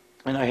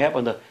 And I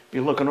happened to be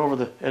looking over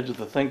the edge of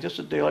the thing just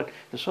at daylight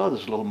and saw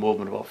this little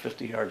movement about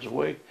 50 yards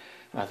away.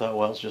 And I thought,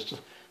 well, it's just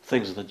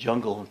things in the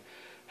jungle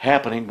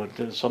happening,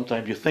 but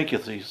sometimes you think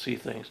you see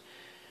things.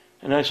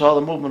 And I saw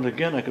the movement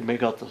again. I could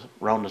make out the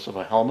roundness of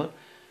a helmet.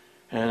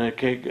 And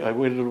I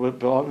waited a little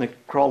bit long, and they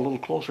crawled a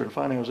little closer, and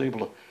finally I was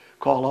able to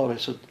call out.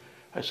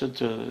 I said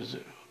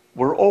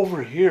we're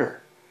over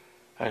here.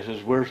 I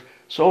says, where's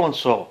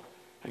so-and-so?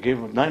 I gave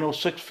him a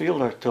 906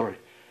 field artillery.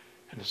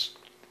 And this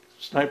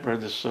sniper,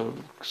 this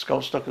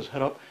scout stuck his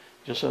head up,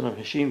 just had a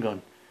machine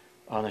gun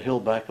on the hill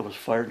back of us,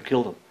 fired and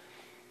killed him.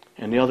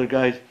 And the other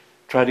guy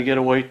tried to get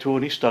away too,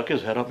 and he stuck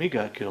his head up, and he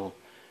got killed.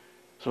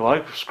 So I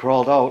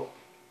crawled out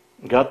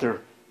and got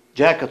their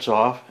jackets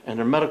off and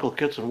their medical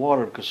kits and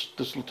water, because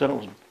this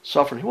lieutenant was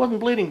suffering. He wasn't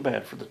bleeding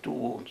bad for the 2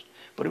 wounds,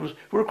 but we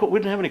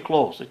didn't have any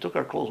clothes. They took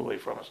our clothes away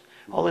from us.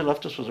 All they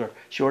left us was our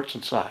shorts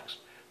and socks.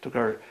 Took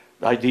our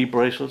ID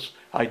bracelets,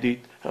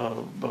 ID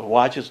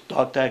watches,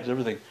 dog tags,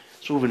 everything,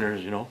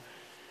 souvenirs, you know.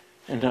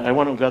 And I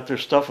went and got their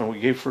stuff, and we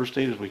gave first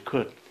aid as we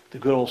could. The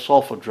good old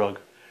sulfa drug,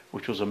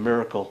 which was a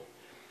miracle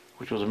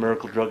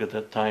drug at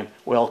that time.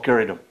 We all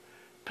carried them,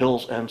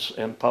 pills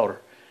and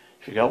powder.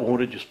 If you got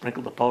wounded, you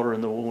sprinkled the powder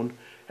in the wound,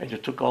 and you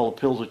took all the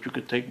pills that you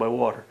could take by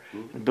water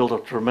and built a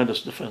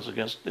tremendous defense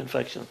against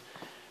infection.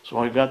 So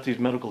I got these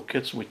medical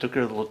kits, and we took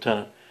care of the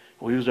lieutenant.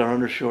 We used our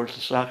undershorts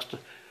and socks to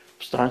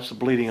staunch the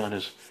bleeding on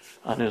his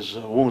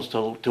wounds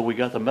till we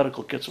got the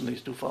medical kits from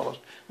these 2 fellows.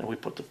 And we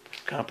put the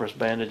compress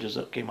bandages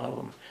that came out of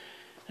them.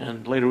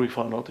 And later we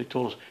found out, they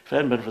told us, if it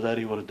hadn't been for that,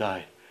 he would have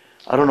died.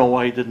 I don't know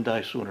why he didn't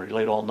die sooner. He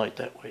laid all night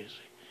that way, you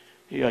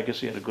see. I guess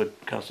he had a good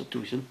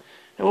constitution.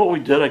 And what we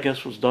did, I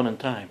guess, was done in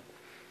time.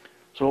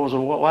 So it was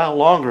a while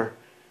longer.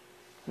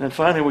 And then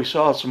finally we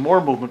saw some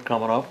more movement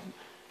coming up,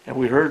 and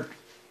we heard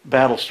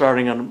battle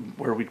starting on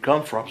where we'd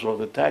come from, so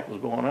the attack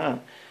was going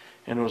on.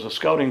 And there was a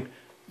scouting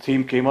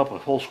team came up, a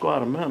whole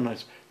squad of men. And I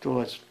said,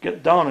 let's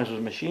get down. There's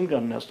a machine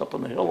gun nest up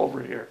on the hill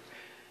over here.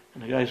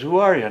 And the guys, who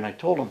are you? And I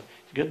told them,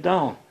 get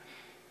down.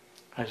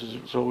 I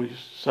said, so we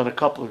sent a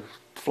couple,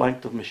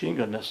 flanked the machine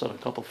gun nest, sent a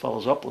couple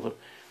fellows up with it.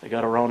 They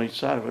got around each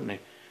side of it, and they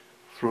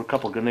threw a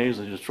couple grenades.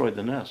 They destroyed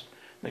the nest.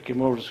 They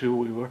came over to see who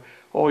we were.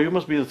 Oh, you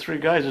must be the 3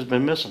 guys that's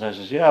been missing. I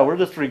says, yeah, we're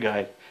the 3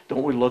 guys.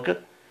 Don't we look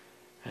it?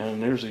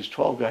 And there's these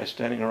 12 guys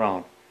standing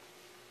around.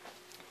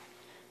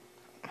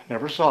 I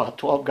never saw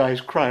 12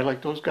 guys cry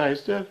like those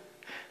guys did.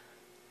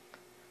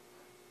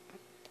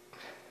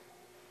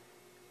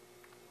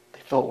 They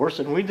felt worse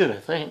than we did, I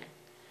think.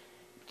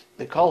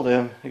 They called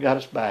in. They got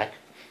us back.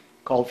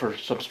 Called for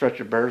some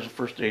stretcher bearers and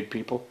first aid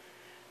people.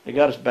 They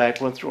got us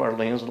back, went through our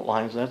lanes and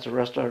lines. That's the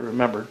rest I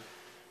remembered.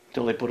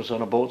 Until they put us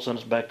on a boat, sent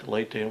us back to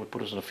Leyte, and would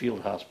put us in a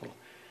field hospital.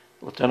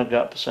 The lieutenant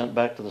got sent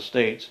back to the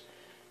States.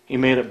 He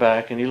made it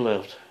back, and he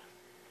lived.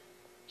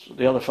 So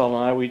the other fellow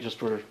and I, we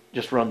were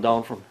run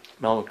down from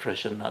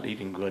malnutrition, not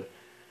eating good.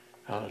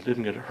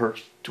 Didn't get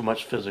hurt too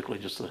much physically,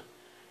 just the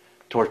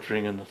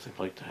torturing and the things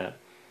like that.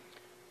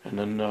 And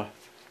then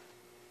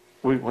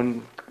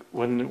when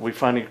we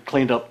finally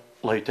cleaned up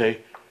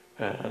Leyte,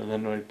 and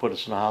then they put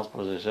us in the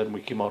hospital, as I said, and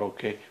we came out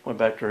okay. Went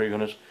back to our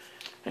units,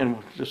 and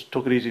just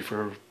took it easy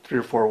for 3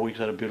 or 4 weeks.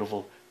 Had a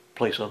beautiful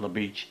place on the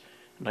beach,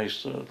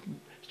 nice,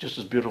 just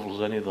as beautiful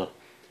as any of the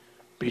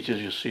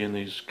beaches you see in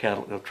these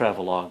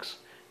travel logs.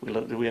 We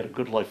had a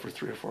good life for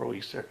 3 or 4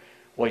 weeks there.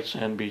 White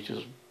sand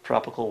beaches,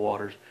 tropical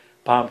waters,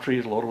 palm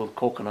trees loaded with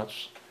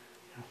coconuts,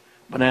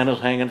 bananas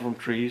hanging from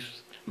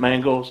trees,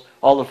 mangoes,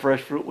 all the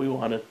fresh fruit we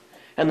wanted,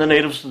 and the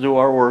natives to do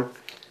our work,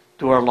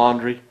 do our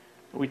laundry.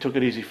 We took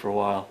it easy for a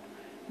while.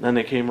 And then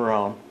they came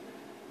around,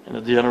 and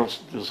the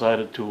generals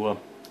decided to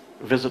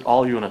visit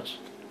all units.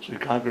 So you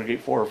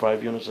congregate 4 or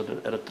 5 units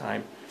at a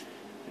time.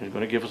 And he's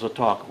going to give us a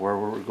talk of where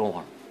we were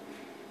going.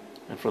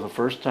 And for the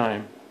first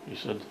time, he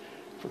said,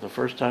 for the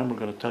first time, we're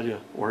going to tell you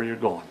where you're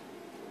going.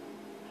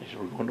 He said,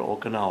 we're going to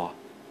Okinawa.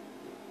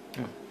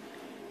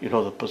 You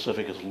know, the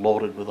Pacific is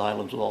loaded with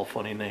islands with all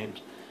funny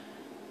names.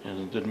 And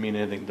it didn't mean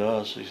anything to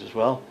us. He says,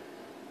 well,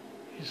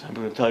 he said, I'm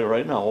going to tell you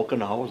right now,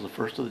 Okinawa was the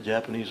first of the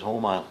Japanese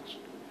home islands.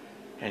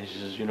 And he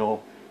says, you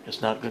know,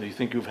 it's not good. You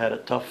think you've had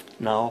it tough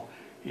now?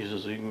 He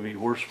says, it's going to be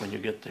worse when you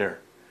get there.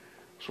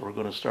 So we're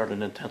going to start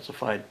an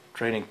intensified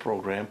training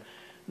program,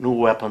 new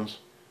weapons,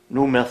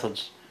 new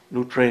methods,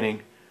 new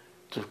training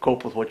to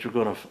cope with what you're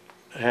going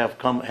to have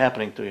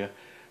happening to you,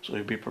 so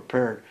you be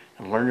prepared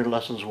and learn your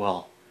lessons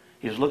well.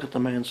 He says, look at the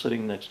man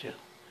sitting next to you.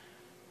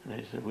 And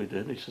he said, we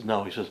did. He says,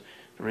 no. He says,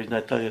 the reason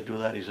I tell you to do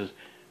that, he says,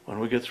 when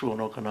we get through in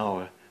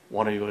Okinawa,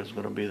 one of you is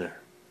going to be there.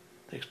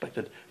 They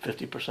expected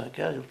 50%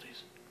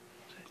 casualties.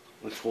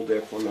 Let's hold there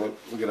for a minute.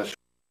 We're going to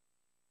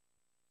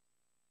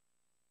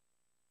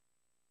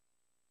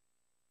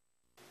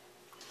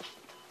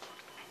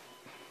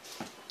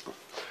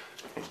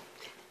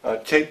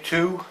Tape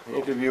 2,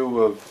 interview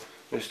of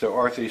Mr.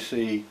 Arthur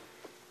C.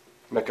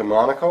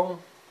 Mecomonaco,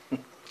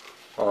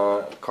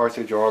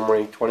 Carthage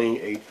Armory,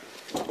 28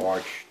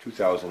 March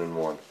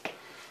 2001.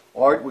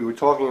 Art, we were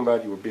talking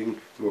about you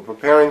were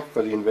preparing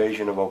for the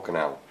invasion of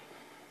Okinawa.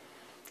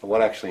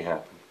 What actually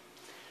happened?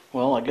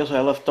 Well, I guess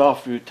I left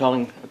off you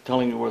telling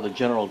you where the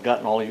general had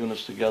gotten all the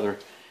units together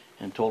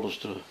and told us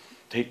to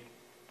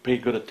pay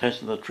good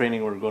attention to the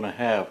training we were going to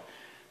have,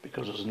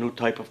 because it's a new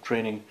type of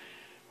training.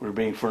 We were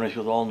being furnished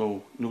with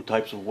all new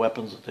types of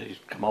weapons that they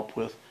come up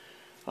with,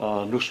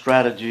 new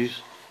strategies,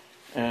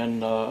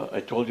 and I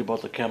told you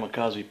about the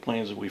kamikaze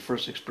planes that we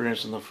first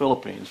experienced in the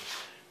Philippines.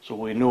 So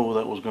we knew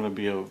that was going to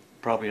be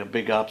probably a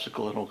big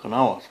obstacle in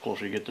Okinawa, the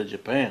closer you get to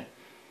Japan.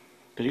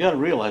 Because you got to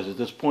realize at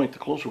this point, the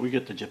closer we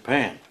get to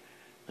Japan,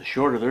 the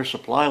shorter their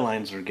supply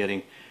lines are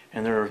getting,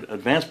 and their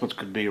advancements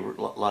could be a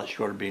lot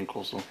shorter being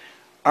close to them.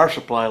 Our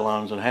supply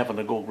lines and having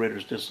to go greater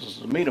distances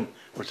to meet them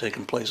were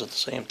taking place at the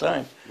same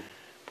time.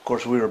 Of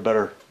course, we were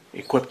better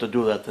equipped to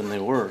do that than they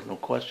were, no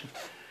question.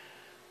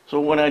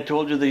 So when I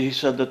told you that he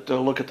said that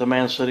look at the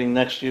man sitting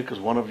next to you, because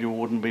one of you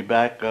wouldn't be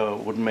back,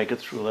 wouldn't make it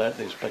through that.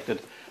 They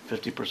expected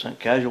 50%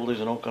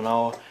 casualties in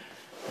Okinawa.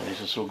 And he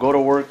said, so go to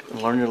work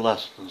and learn your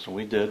lessons. So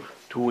we did.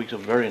 2 weeks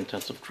of very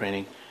intensive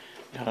training.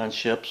 Got on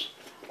ships,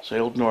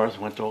 sailed north,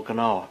 went to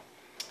Okinawa.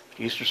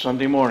 Easter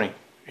Sunday morning,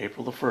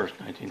 April the 1st,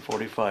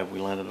 1945, we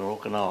landed in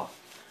Okinawa.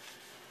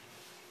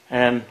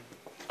 And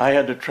I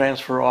had to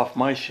transfer off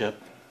my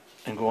ship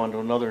and go onto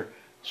another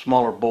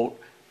smaller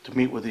boat to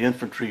meet with the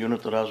infantry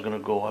unit that I was going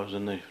to go. I was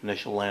in the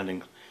initial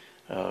landing,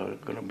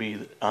 going to be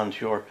on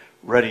shore,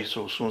 ready,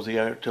 so as soon as the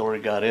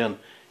artillery got in,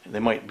 and they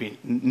might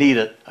need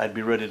it, I'd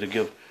be ready to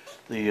give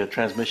the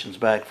transmissions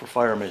back for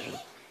fire mission.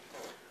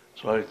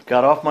 So I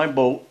got off my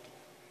boat,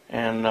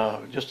 and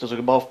just as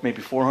about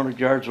maybe 400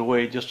 yards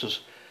away, just as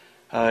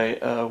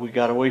we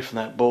got away from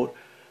that boat,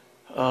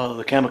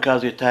 the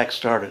kamikaze attack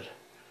started.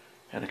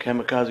 And a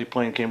kamikaze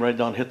plane came right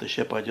down, hit the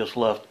ship I just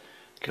left,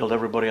 killed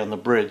everybody on the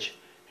bridge.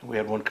 And we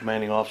had one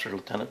commanding officer,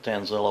 Lieutenant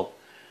Tanzello,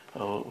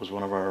 was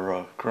one of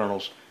our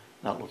colonels,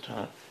 not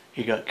lieutenant.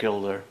 He got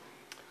killed there.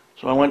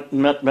 So I went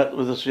and met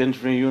with this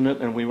infantry unit,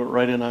 and we went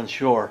right in on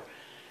shore.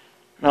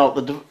 Now,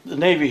 the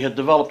Navy had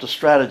developed a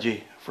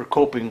strategy for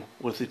coping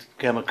with the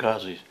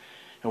kamikazes.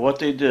 And what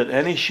they did,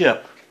 any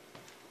ship,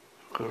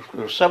 there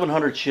were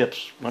 700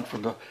 ships, went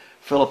from the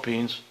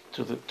Philippines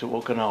to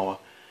Okinawa.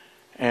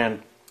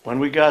 And when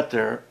we got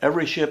there,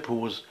 every ship who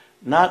was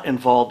not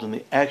involved in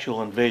the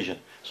actual invasion,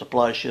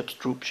 supply ships,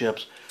 troop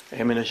ships,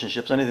 ammunition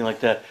ships, anything like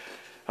that,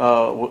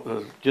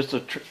 just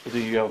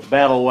the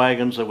battle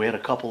wagons, that we had a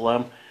couple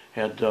of them,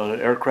 had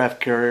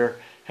aircraft carrier,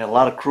 had a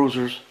lot of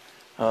cruisers,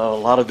 a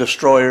lot of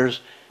destroyers.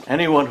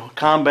 Anyone,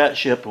 combat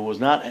ship who was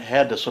not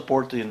had to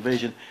support the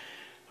invasion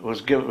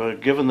was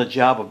given the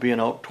job of being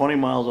out 20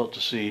 miles out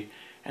to sea,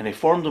 and they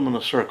formed them in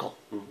a circle.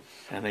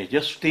 And they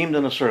just steamed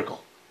in a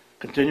circle,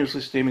 continuously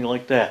steaming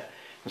like that.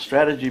 The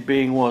strategy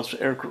being was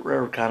air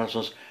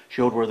reconnaissance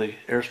showed where the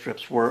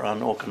airstrips were on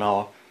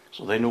Okinawa,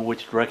 so they knew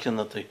which direction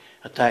that the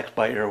attacks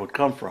by air would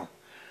come from.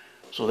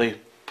 So they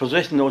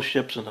positioned those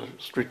ships in a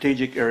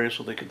strategic area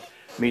so they could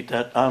meet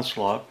that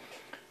onslaught.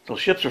 Those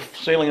ships are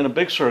sailing in a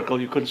big circle.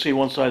 You couldn't see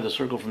one side of the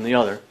circle from the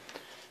other.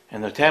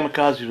 And the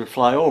kamikazes would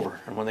fly over.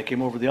 And when they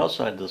came over the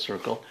outside of the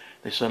circle,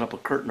 they sent up a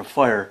curtain of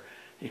fire.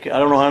 I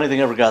don't know how anything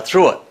ever got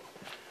through it.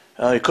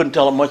 You couldn't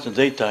tell it much in the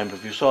daytime, but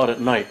if you saw it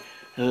at night,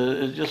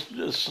 it's just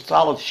a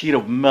solid sheet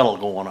of metal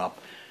going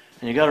up.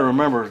 And you got to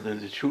remember that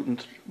they're shooting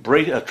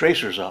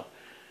tracers up.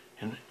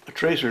 And a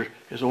tracer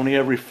is only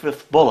every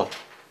fifth bullet.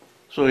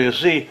 So you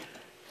see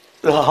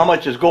how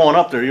much is going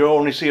up there. You're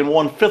only seeing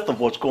 1/5 of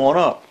what's going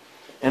up.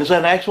 And it's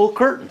an actual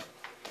curtain.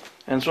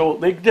 And so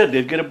they did.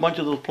 They'd get a bunch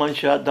of those planes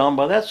shot down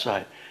by that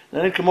side.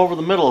 Then they'd come over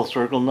the middle of the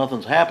circle,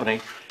 nothing's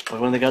happening.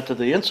 But when they got to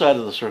the inside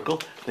of the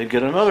circle, they'd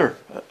get another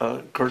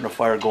curtain of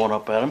fire going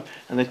up at them,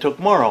 and they took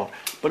more out.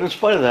 But in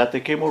spite of that, they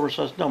came over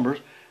such numbers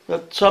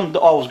that some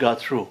always got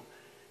through.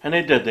 And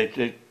they did.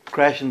 They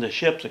crashed into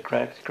ships. They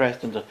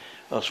crashed into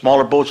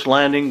smaller boats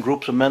landing,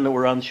 groups of men that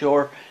were on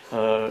shore,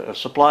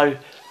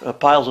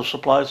 piles of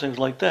supplies, things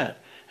like that.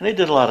 And they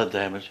did a lot of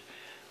damage.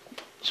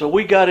 So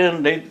we got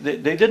in. They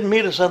didn't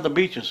meet us on the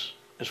beaches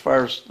as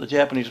far as the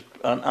Japanese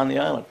on the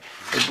island.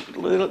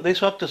 They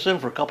sucked us in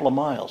for a couple of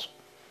miles,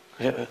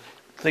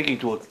 thinking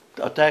to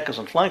attack us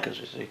and flank us,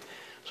 you see.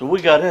 So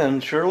we got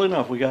in. Surely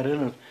enough, we got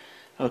in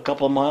a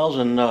couple of miles,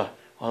 and all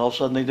of a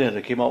sudden they did.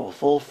 They came out with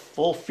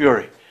full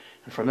fury.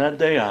 And from that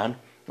day on,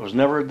 there was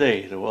never a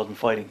day there wasn't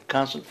fighting,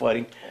 constant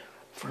fighting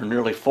for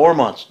nearly 4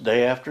 months,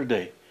 day after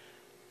day.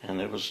 And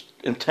it was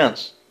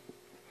intense.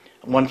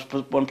 One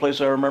place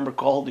I remember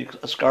called the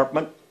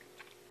Escarpment.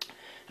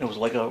 It was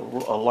like a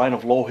line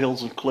of low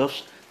hills and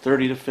cliffs,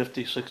 30 to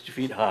 50, 60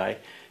 feet high.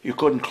 You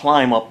couldn't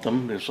climb up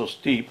them. They're so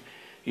steep,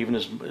 even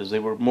as they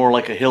were more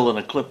like a hill than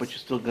a cliff, but you're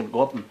still going to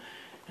go up them.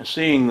 And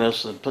seeing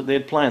this, they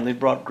had planned, they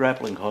brought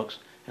grappling hooks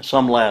and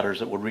some ladders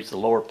that would reach the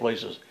lower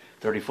places,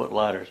 30-foot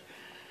ladders.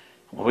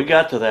 When we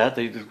got to that,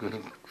 they were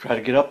going to try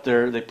to get up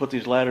there. They put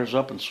these ladders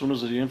up, and as soon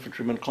as the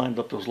infantrymen climbed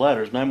up those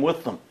ladders, and I'm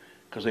with them,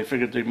 because they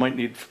figured they might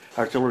need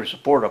artillery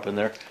support up in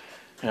there.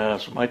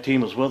 So my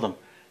team was with them.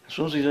 As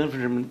soon as these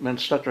infantrymen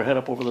stuck their head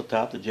up over the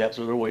top, the Japs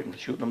were there waiting,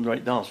 shooting them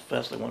right down as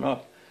fast as they went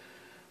up.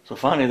 So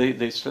finally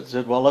they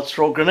said, well, let's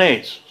throw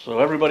grenades. So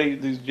everybody,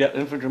 these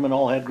infantrymen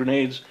all had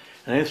grenades,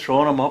 and they were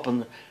throwing them up,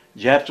 and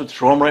Japs would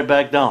throw them right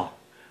back down.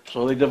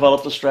 So they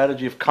developed a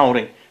strategy of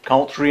counting,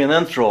 count 3 and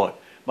then throw it.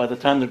 By the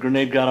time the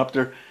grenade got up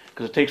there,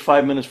 because it takes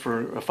 5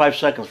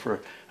 seconds for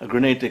a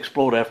grenade to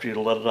explode after you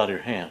let it out of your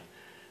hand.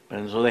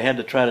 And so they had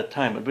to try to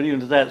time it. But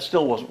even that, it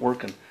still wasn't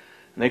working.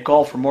 And they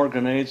called for more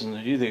grenades, and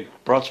they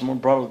brought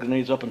the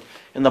grenades up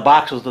in the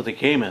boxes that they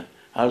came in.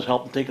 I was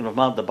helping taking them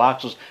out of the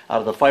boxes, out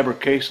of the fiber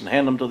case, and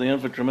hand them to the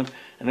infantrymen.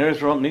 And they were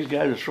throwing, and these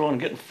guys were throwing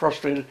and getting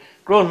frustrated.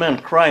 Grown men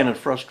crying in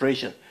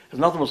frustration because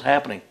nothing was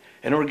happening.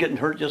 And they were getting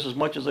hurt just as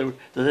much as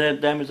the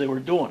damage they were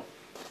doing.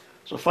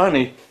 So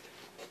finally,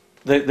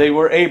 they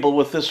were able,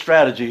 with this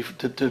strategy,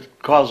 to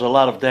cause a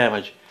lot of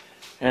damage.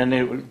 And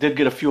they did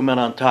get a few men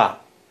on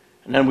top.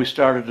 And then we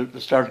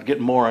started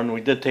getting more, and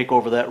we did take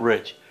over that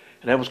ridge.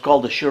 And that was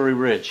called the Shuri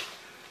Ridge,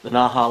 the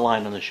Naha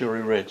line on the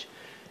Shuri Ridge.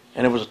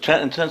 And it was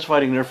intense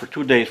fighting there for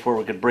 2 days before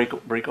we could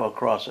break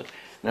across it.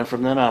 And then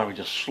from then on, we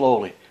just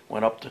slowly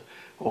went up to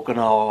Okinawa,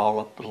 all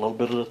up a little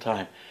bit at a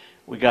time.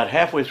 We got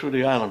halfway through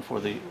the island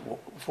before the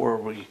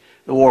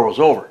war was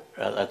over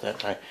at that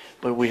time.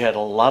 But we had a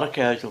lot of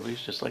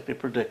casualties, just like they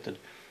predicted.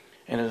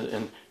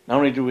 And not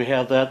only do we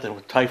have that, then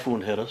a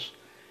typhoon hit us.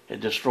 It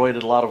destroyed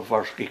a lot of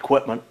our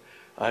equipment.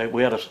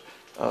 We had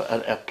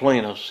a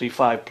plane, a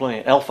C-5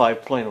 plane,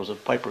 L-5 plane. It was a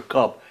Piper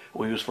Cub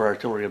we used for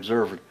artillery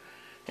observing.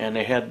 And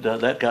they had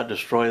that got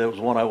destroyed. That was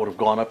one I would have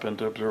gone up in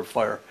to observe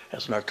fire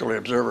as an artillery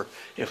observer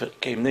if it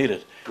came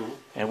needed. Mm-hmm.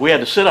 And we had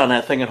to sit on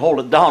that thing and hold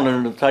it down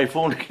under the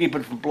typhoon to keep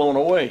it from blowing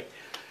away.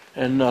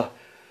 And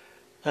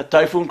that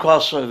typhoon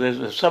cost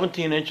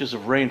 17 inches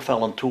of rain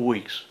fell in 2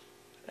 weeks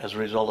as a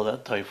result of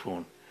that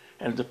typhoon.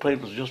 And the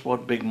plane was just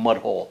one big mud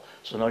hole.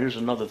 So now here's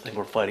another thing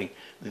we're fighting,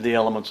 the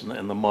elements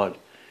in the mud.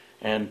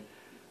 And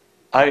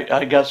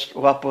I got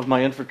up with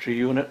my infantry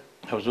unit.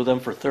 I was with them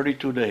for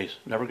 32 days.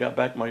 Never got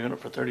back to my unit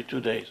for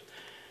 32 days.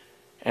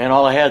 And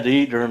all I had to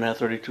eat during that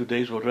 32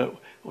 days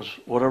was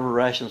whatever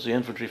rations the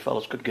infantry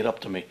fellows could get up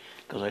to me,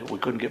 because we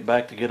couldn't get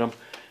back to get them.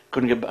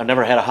 I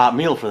never had a hot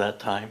meal for that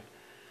time.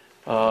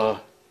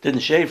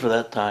 Didn't shave for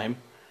that time.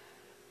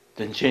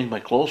 Didn't change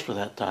my clothes for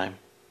that time.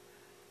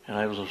 And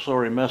I was a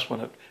sorry mess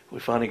when we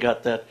finally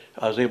got that.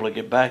 I was able to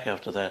get back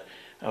after that.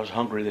 I was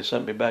hungry. They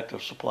sent me back to a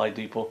supply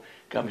depot,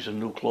 got me some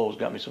new clothes,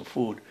 got me some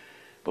food.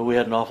 But we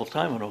had an awful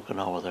time in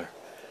Okinawa there.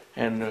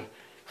 And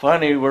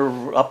finally,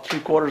 we're up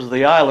 3/4 of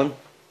the island.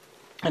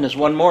 And this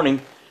one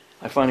morning,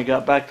 I finally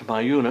got back to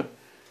my unit.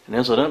 And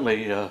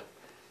incidentally,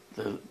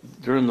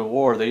 during the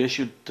war, they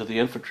issued to the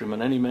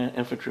infantrymen, any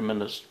infantryman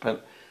that spent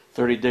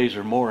 30 days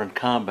or more in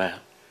combat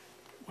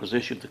was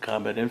issued the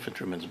combat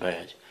infantryman's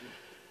badge.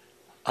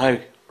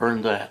 I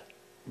earned that,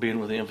 being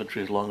with the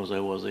infantry as long as I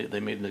was. They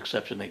made an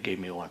exception. They gave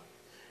me one.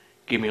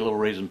 Gave me a little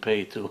raise in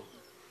pay, too.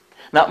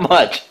 Not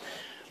much.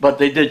 But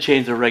they did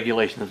change the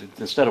regulations.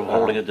 Instead of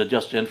holding it to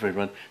just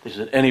infantrymen, they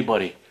said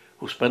anybody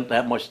who spent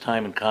that much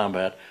time in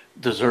combat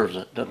deserves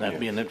it. Doesn't have to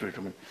be an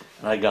infantryman.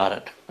 And I got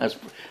it.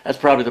 That's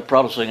probably the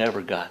proudest thing I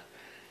ever got.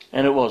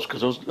 And it was,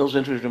 because those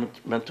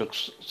infantrymen took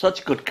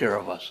such good care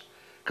of us.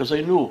 Because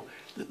they knew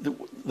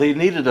they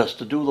needed us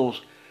to do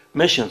those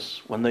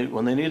missions. When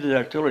they needed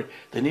artillery,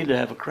 they needed to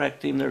have a crack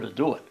team there to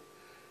do it.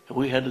 And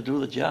we had to do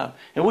the job.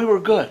 And we were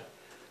good.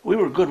 We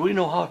were good. We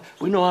know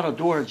how to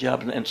do our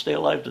job and stay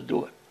alive to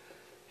do it.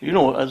 You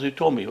know, as you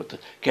told me, what the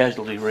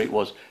casualty rate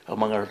was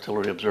among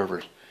artillery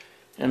observers.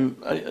 And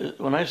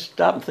when I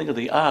stop and think of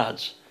the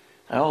odds,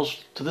 I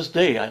always, to this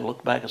day, I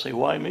look back and say,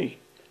 why me?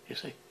 You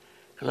see,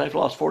 because I've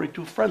lost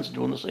 42 friends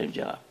doing the same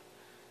job.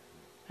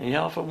 And you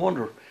often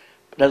wonder,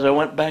 but as I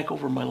went back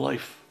over my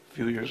life a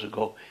few years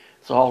ago,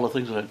 it's all the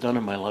things that I've done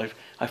in my life,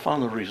 I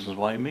found the reasons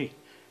why me.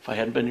 If I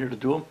hadn't been here to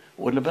do them,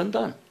 it wouldn't have been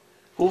done.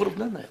 Who would have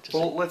done that?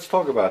 Well, let's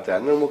talk about that,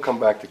 and then we'll come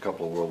back to a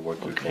couple of World War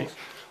II things.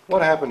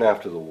 What happened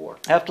after the war?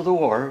 After the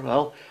war,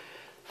 well,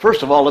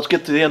 first of all, let's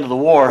get to the end of the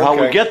war. Okay. How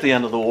we get the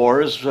end of the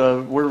war is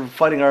we're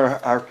fighting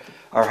our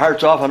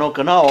hearts off on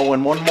Okinawa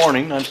when one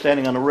morning I'm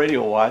standing on a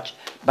radio watch,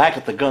 back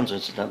at the guns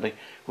incidentally.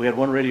 We had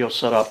one radio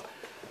set up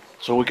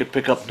so we could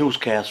pick up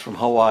newscasts from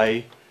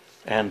Hawaii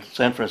and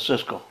San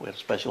Francisco. We had a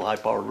special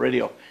high-powered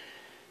radio.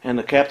 And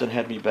the captain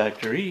had me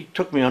back there. He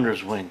took me under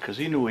his wing because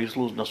he knew he was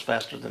losing us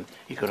faster than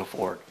he could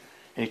afford.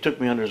 And he took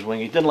me under his wing.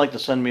 He didn't like to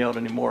send me out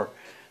any more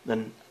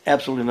than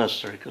absolutely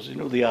necessary because he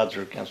knew the odds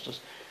are against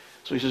us.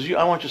 So he says,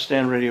 I want you to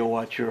stand radio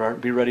watch your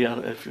be ready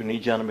if you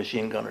need you on a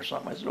machine gun or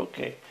something. I said,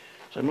 okay.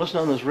 So I'm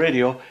listening on this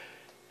radio.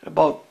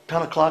 About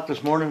 10 o'clock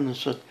this morning,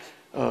 this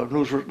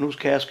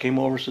newscast came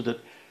over and said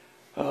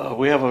that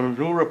we have a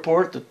new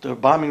report that the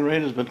bombing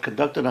raid has been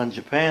conducted on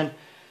Japan,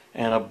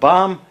 and a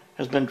bomb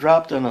has been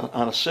dropped on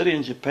a city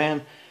in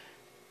Japan,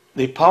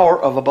 the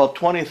power of about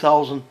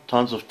 20,000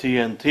 tons of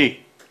TNT.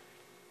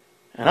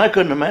 And I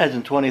couldn't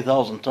imagine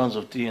 20,000 tons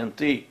of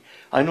TNT.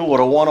 I knew what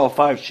a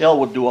 105 shell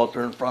would do out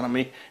there in front of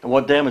me and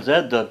what damage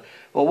that did.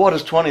 Well, what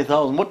is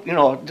 20,000? What, you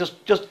know,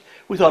 just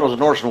we thought it was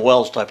an Orson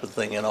Welles type of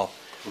thing, you know.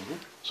 Mm-hmm.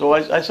 So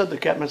I said to the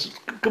captain, I said,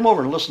 come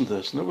over and listen to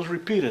this. And it was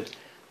repeated.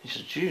 He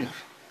said, gee,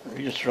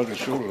 he just shrugged his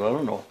shoulders, I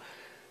don't know.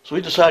 So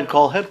he decided to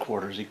call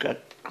headquarters. He got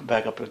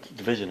back up at the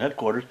division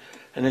headquarters,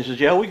 and they said,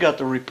 yeah, we got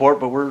the report,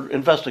 but we're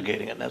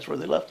investigating it, and that's where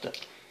they left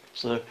it.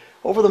 So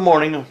over the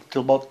morning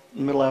until about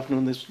middle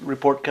afternoon, this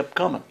report kept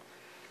coming.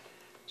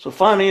 So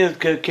finally,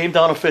 it came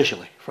down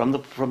officially from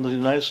the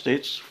United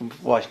States, from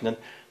Washington,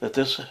 that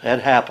this had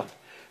happened,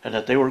 and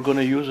that they were going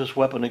to use this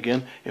weapon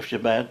again if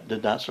Japan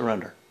did not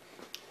surrender.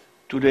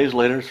 2 days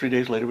later, 3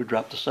 days later, we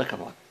dropped the second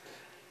one,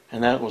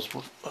 and that was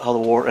how the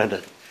war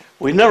ended.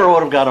 We never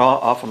would have got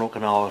off in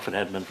Okinawa if it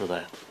hadn't been for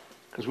that,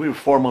 because we were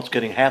 4 months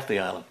getting half the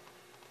island,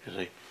 you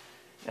see,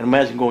 and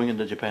imagine going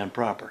into Japan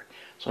proper.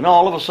 So now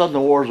all of a sudden the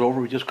war's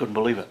over. We just couldn't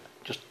believe it,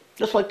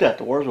 just like that.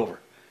 The war's over.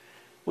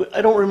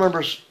 I don't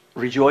remember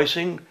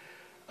rejoicing.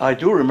 I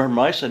do remember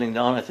my sitting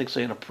down, I think,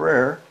 saying a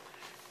prayer,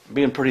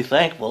 being pretty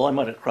thankful. I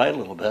might have cried a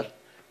little bit.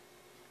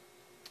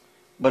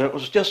 But it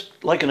was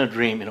just like in a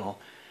dream, you know.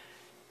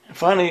 And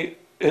finally,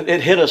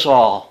 it hit us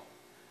all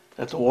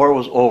that the war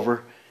was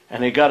over,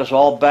 and they got us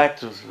all back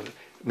to,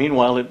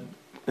 meanwhile,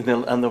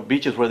 on the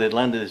beaches where they'd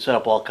landed, they set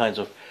up all kinds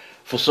of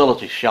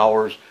facilities,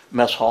 showers,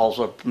 mess halls,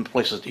 or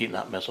places to eat,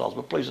 not mess halls,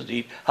 but places to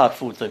eat, hot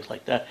food, things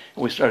like that.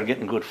 And we started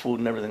getting good food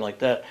and everything like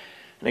that.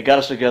 And they got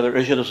us together,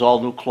 issued us all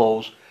new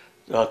clothes,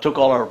 took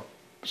all our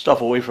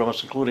stuff away from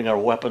us, including our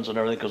weapons and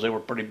everything, because they were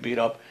pretty beat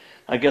up.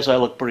 I guess I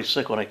looked pretty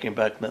sick when I came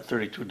back in that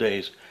 32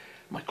 days.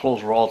 My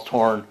clothes were all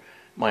torn.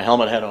 My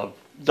helmet had a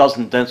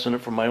dozen dents in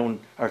it from my own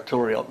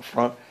artillery out in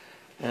front.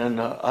 And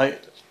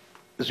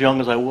as young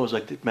as I was,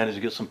 I did manage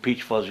to get some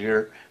peach fuzz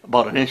here,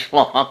 about an inch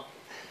long.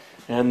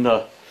 And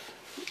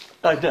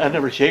I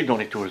never shaved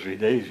only 2 or 3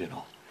 days, you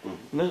know.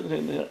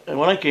 And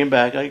when I came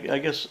back, I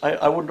guess I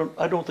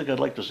don't think I'd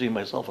like to see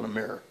myself in a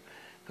mirror,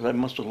 because I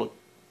must have looked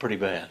pretty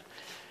bad.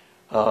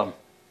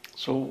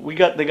 So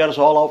they got us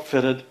all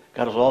outfitted,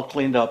 got us all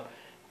cleaned up,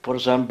 put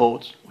us on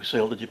boats. We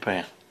sailed to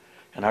Japan,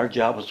 and our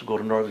job was to go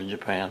to northern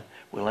Japan.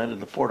 We landed in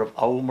the port of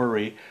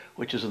Aomori,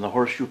 which is in the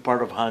horseshoe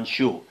part of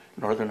Honshu,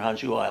 northern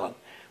Honshu Island,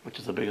 which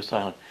is the biggest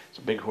island. It's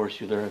a big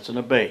horseshoe there. It's in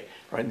a bay.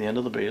 Right in the end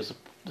of the bay is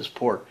this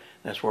port.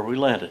 That's where we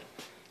landed.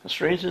 A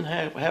strange thing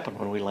happened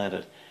when we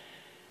landed.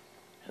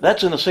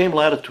 That's in the same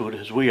latitude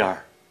as we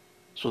are.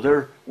 So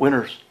their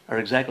winters are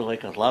exactly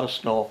like us. A lot of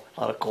snow,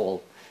 a lot of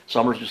cold.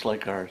 Summer's just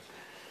like ours.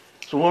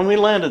 So when we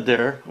landed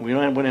there, we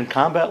went in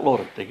combat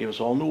loaded. They gave us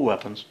all new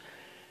weapons.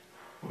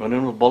 We went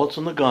in with bullets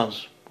in the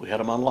guns. We had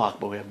them on lock,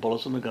 but we had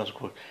bullets in the guns.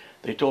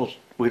 They told us,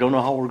 we don't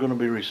know how we're going to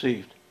be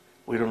received.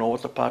 We don't know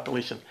what the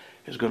population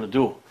is going to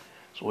do.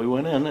 So we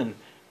went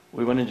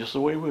in just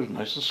the way we were,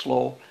 nice and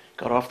slow,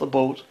 got off the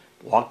boats,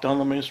 walked down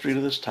the main street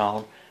of this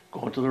town,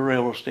 going to the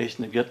railroad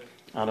station to get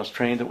on a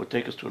train that would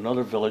take us to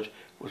another village,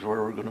 was where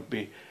we were going to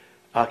be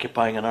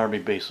occupying an army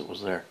base that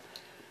was there.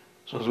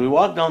 So as we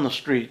walked down the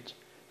street,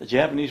 the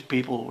Japanese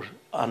people were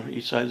on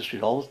each side of the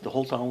street. The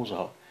whole town was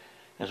out.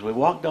 As we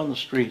walked down the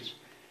streets,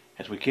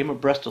 as we came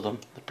abreast of them,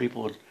 the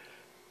people would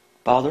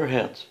bow their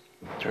heads,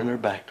 turn their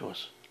back to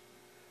us.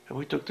 And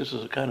we took this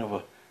as a kind of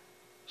a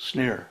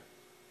sneer,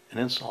 an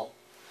insult.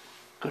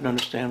 Couldn't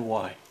understand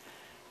why.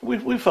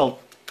 We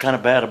felt kind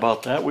of bad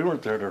about that. We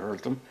weren't there to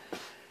hurt them.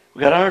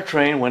 We got on our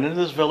train, went into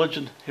this village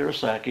in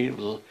Hirosaki. It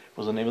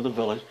was the name of the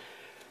village.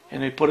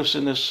 And they put us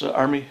in this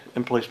army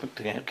emplacement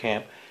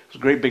camp. It was a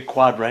great big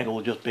quadrangle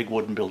with just big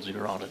wooden buildings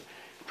around it.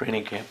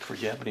 Training camp for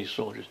Japanese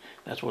soldiers.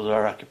 That was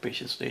our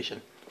occupation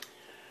station.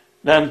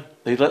 Then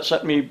they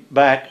set me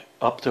back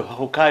up to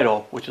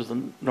Hokkaido, which is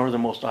the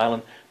northernmost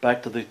island,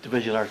 back to the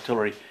division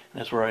artillery. And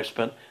that's where I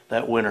spent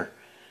that winter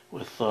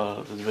with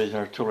the division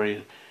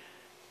artillery.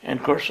 And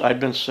of course,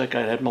 I'd been sick.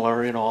 I had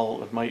malaria and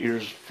all. My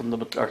ears from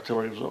the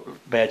artillery was in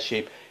bad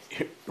shape,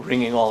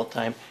 ringing all the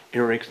time,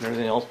 earaches and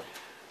everything else.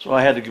 So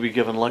I had to be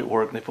given light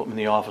work, and they put me in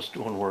the office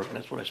doing work, and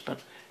that's what I spent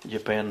in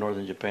Japan,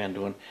 northern Japan,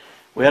 doing.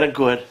 We had it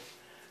good.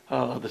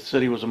 The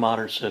city was a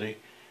modern city.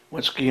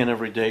 Went skiing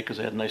every day because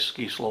they had nice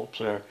ski slopes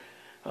there.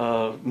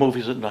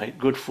 Movies at night,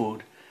 good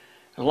food.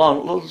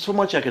 So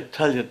much I could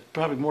tell you,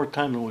 probably more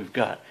time than we've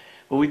got.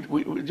 But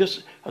we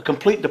just a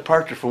complete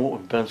departure from what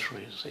we've been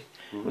through, you see.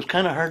 It was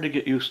kind of hard to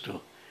get used to.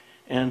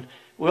 And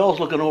we always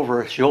looking over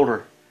our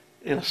shoulder,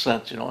 in a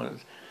sense, you know,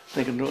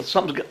 thinking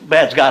something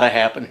bad's got to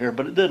happen here,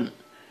 but it didn't.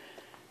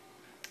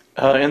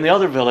 In the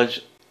other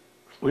village,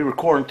 we were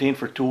quarantined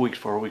for 2 weeks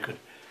before we could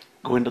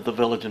go into the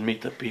village and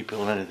meet the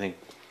people and anything.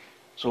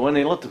 So when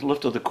they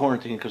lifted the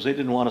quarantine, because they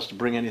didn't want us to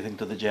bring anything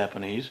to the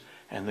Japanese,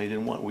 and we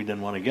didn't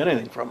want to get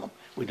anything from them.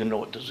 We didn't know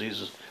what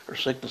diseases or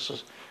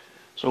sicknesses.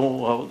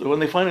 So when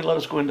they finally let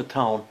us go into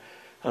town,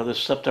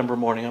 this September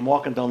morning, I'm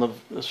walking down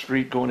the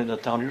street going into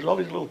town. There's all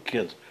these little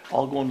kids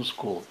all going to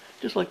school,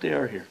 just like they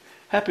are here.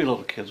 Happy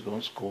little kids going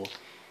to school.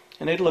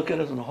 And they'd look at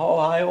us and,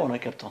 Ohio, and I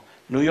kept telling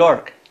them, New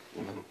York.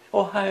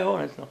 Ohio,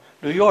 and I said,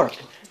 New York.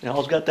 They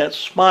always got that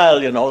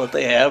smile, you know, that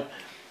they have.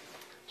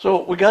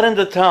 So we got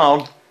into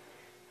town,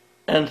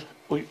 and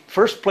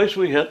first place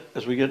we hit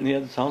as we get in the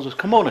end of town was a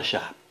kimono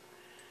shop.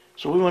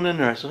 So we went in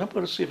there. I said, I'm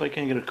going to see if I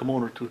can get a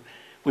kimono or two.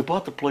 We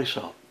bought the place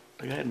out.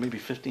 The guy had maybe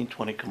 15,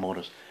 20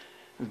 kimonos.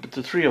 But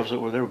the three of us that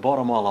were there bought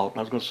them all out. And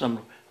I was going to send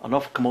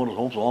enough kimonos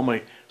home so all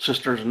my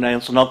sisters and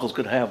aunts and uncles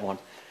could have one.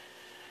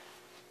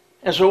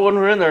 And so when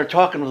we were in there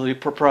talking with the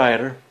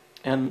proprietor,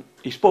 and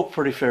he spoke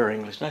pretty fair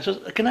English, and I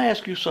said, can I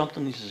ask you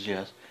something? He says,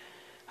 yes.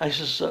 I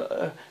says,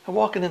 I'm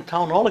walking in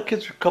town, all the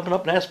kids are coming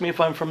up and asking me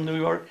if I'm from New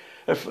York,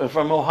 if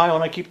I'm Ohio,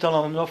 and I keep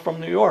telling them I'm from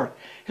New York.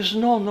 He says,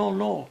 no, no,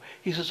 no.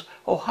 He says,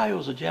 Ohio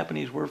is a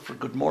Japanese word for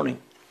good morning.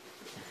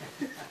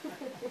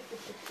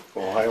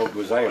 Ohio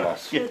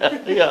gozaimasu.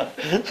 Yeah,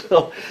 yeah.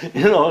 So,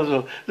 you know,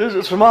 so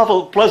there's some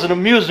awful pleasant,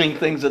 amusing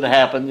things that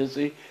happen, you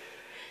see.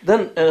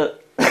 Then,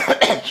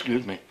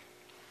 excuse me.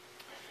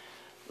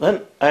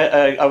 Then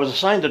I was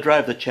assigned to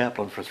drive the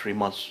chaplain for 3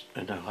 months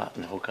in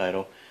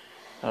Hokkaido.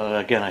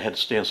 Again, I had to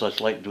stay on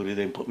such light duty.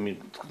 They put me,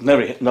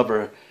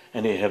 never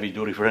any heavy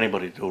duty for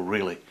anybody to do,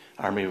 really,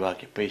 Army of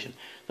Occupation.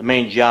 The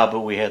main job that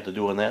we had to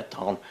do in that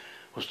town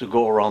was to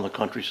go around the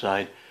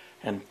countryside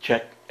and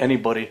check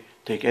anybody,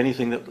 take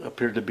anything that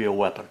appeared to be a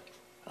weapon,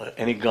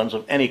 any guns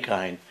of any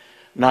kind,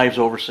 knives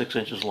over 6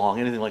 inches long,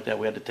 anything like that,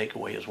 we had to take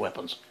away as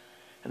weapons.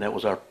 And that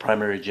was our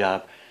primary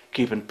job,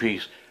 keeping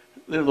peace.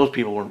 Those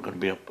people weren't going to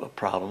be a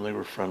problem. They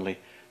were friendly.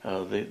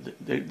 They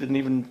didn't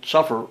even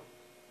suffer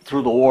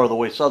through the war the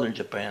way southern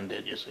Japan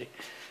did, you see.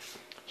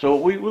 So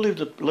we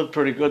lived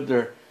pretty good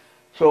there.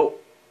 So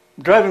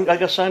driving, I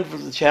got signed for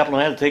the chaplain.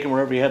 I had to take him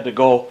wherever he had to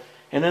go.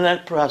 And in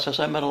that process,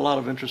 I met a lot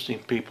of interesting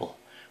people.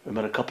 We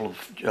met a couple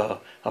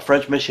of, a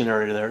French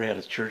missionary there. He had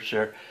a church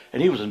there,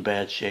 and he was in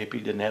bad shape. He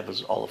didn't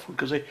have all the food,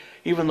 because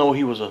even though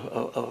he was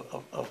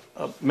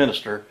a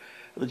minister,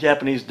 the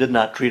Japanese did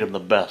not treat him the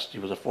best. He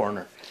was a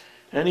foreigner.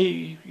 And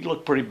he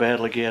looked pretty bad,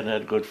 like he hadn't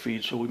had good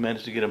feed, so we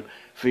managed to get him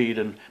feed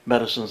and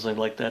medicines, things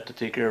like that, to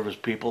take care of his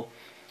people.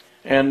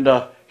 And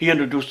he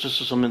introduced us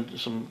to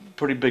some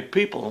pretty big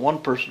people. And one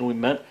person we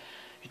met,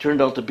 he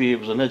turned out to be, he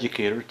was an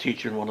educator, a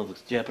teacher in one of the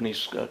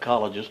Japanese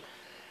colleges.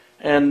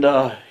 And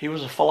he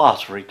was a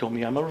philosopher. He told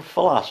me, I'm a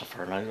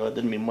philosopher. And I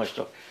didn't mean much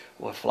to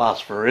what a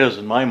philosopher is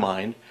in my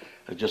mind.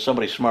 It's just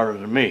somebody smarter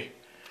than me.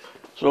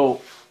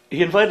 So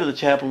he invited the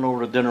chaplain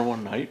over to dinner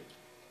one night.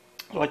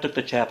 So I took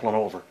the chaplain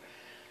over.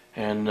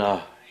 And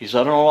he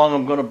said, I don't know how long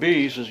I'm going to be.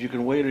 He says, you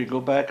can wait or you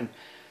go back. And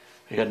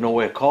he had no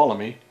way of calling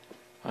me.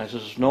 I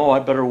says, no, I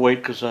better wait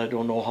because I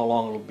don't know how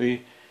long it'll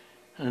be.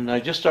 And I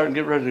just started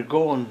getting ready to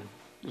go, and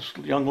this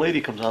young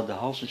lady comes out of the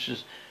house and she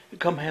says,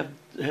 come have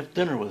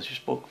dinner with us. She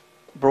spoke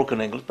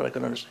broken English, but I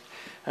could understand.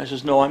 I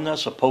says, no, I'm not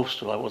supposed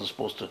to. I wasn't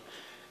supposed to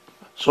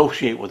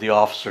associate with the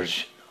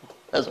officers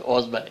as it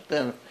was back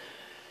then.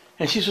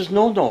 And she says,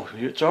 no, no,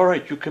 it's all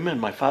right. You come in.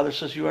 My father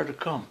says you are to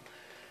come.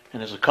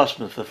 And as a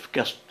custom, if the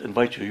guest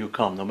invites you, you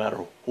come, no matter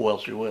who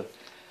else you're with.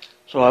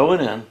 So I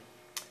went in,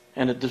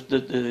 and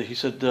he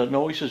said,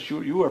 no, he says,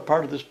 you are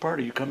part of this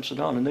party. You come sit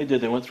down. And they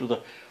did. They went through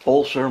the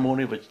whole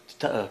ceremony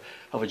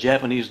of a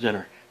Japanese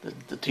dinner,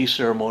 the tea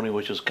ceremony,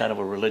 which is kind of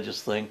a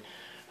religious thing.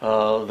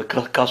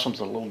 The customs,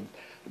 the little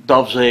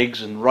dove's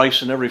eggs and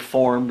rice in every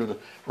form, the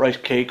rice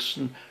cakes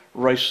and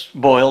rice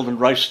boiled and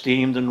rice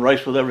steamed and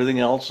rice with everything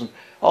else, and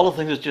all the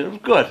things that it was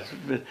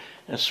good.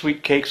 And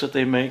sweet cakes that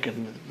they make,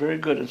 and very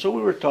good. And so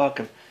we were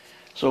talking.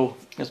 So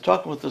I was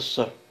talking with this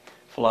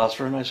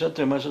philosopher, and I said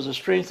to him, I said, a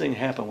strange thing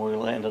happened when we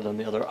landed on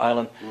the other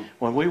island.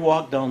 When we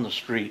walked down the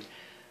street,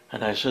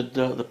 and I said,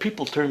 the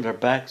people turned their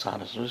backs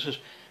on us. And he says,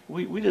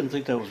 we didn't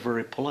think that was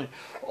very polite.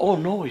 Oh,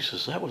 no, he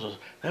says, that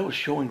was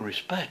showing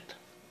respect.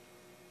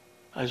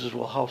 I says,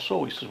 well, how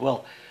so? He says,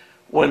 well,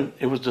 when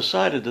it was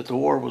decided that the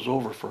war was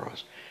over for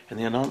us, and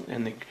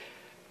the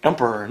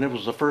emperor, and it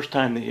was the first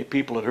time the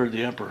people had heard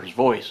the emperor's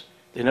voice.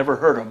 They never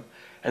heard him,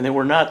 and they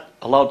were not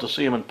allowed to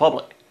see him in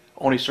public.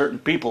 Only certain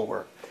people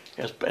were.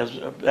 As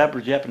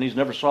average Japanese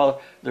never saw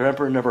their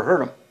emperor, never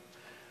heard him.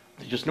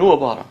 They just knew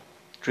about him,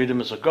 treated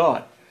him as a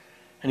god.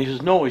 And he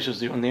says, no, he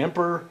says, when the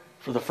emperor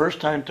for the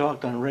first time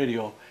talked on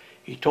radio,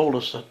 he told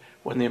us that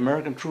when the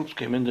American troops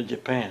came into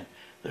Japan,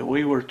 that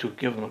we were to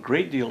give them a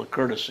great deal of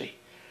courtesy,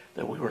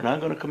 that we were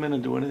not going to come in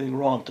and do anything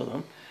wrong to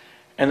them,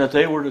 and that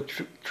they were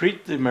to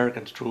treat the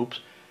American troops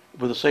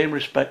with the same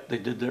respect they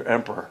did their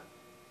emperor.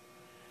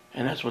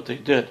 And that's what they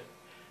did.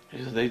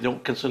 They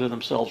don't consider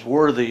themselves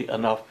worthy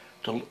enough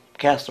to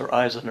cast their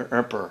eyes on their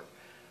emperor.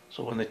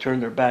 So when they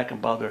turn their back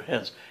and bow their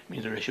heads, it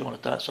means they're showing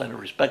a sign of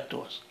respect to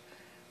us.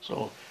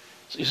 So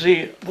you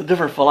see the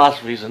different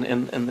philosophies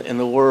in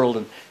the world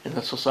and in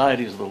the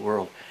societies of the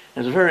world.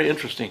 And it's very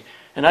interesting.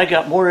 And I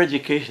got more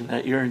education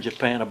that year in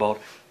Japan about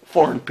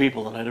foreign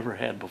people than I'd ever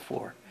had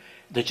before,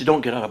 that you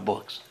don't get out of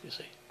books, you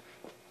see.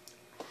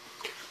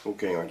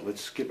 Okay, all right,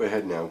 let's skip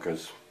ahead now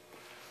because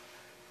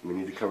we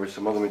need to cover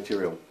some other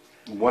material.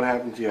 What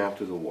happened to you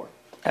after the war?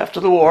 After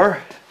the war,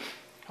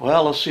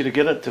 well, let's see, to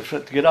get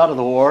out of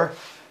the war,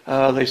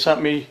 they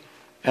sent me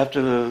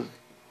after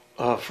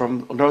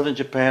from northern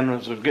Japan.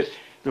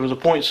 There was a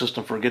point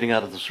system for getting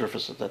out of the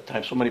surface at that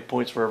time. So many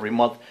points for every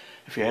month.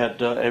 If you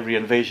had every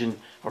invasion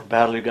or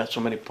battle, you got so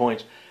many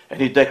points.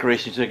 Any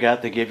decorations you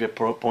got, they gave you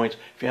points.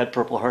 If you had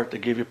Purple Heart, they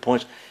gave you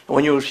points. And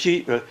when you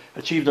achieved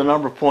a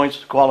number of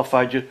points,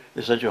 qualified you,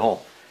 they sent you home.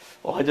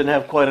 Well, I didn't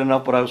have quite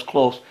enough, but I was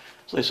close.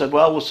 So they said,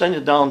 well, we'll send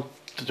you down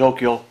to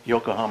Tokyo,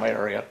 Yokohama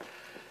area.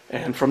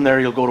 And from there,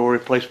 you'll go to a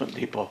replacement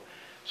depot.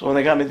 So when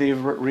they got me to the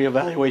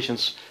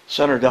reevaluation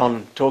center down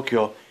in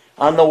Tokyo,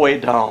 on the way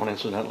down,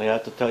 incidentally, I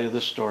have to tell you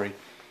this story,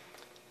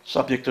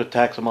 subject to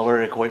attacks of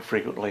malaria quite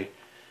frequently.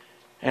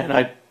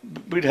 And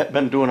we'd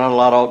been doing a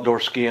lot of outdoor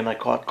skiing. I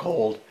caught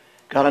cold,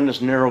 got on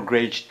this narrow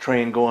gauge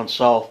train going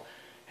south,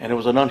 and it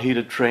was an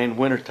unheated train,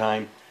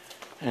 wintertime.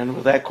 And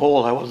with that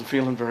cold, I wasn't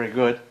feeling very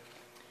good.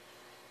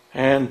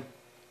 And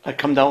I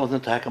come down with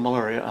an attack of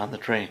malaria on the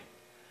train.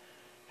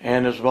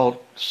 And it was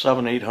about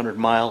 700-800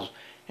 miles,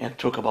 and it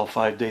took about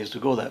 5 days to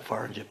go that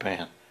far in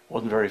Japan. It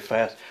wasn't very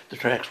fast. The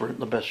tracks weren't in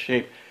the best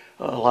shape.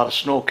 A lot of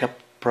snow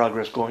kept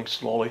progress going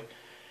slowly.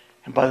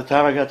 And by the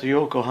time I got to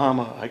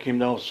Yokohama, I came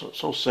down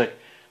so sick,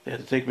 they had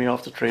to take me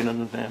off the train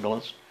in an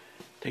ambulance,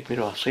 take me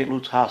to St.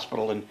 Luke's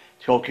Hospital in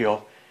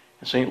Tokyo.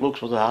 And St.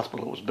 Luke's was a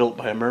hospital that was built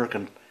by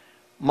American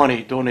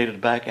money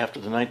donated back after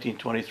the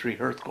 1923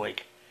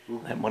 earthquake.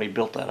 That money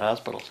built that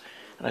hospital.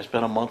 And I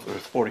spent a month or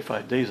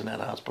 45 days in that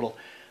hospital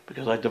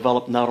because I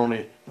developed not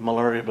only the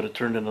malaria, but it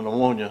turned into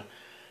pneumonia.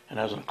 And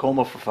I was in a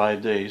coma for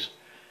 5 days.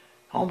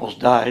 I almost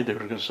died. They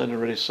were going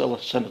to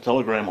send a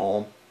telegram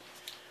home.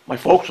 My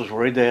folks was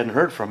worried. They hadn't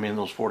heard from me in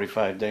those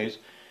 45 days.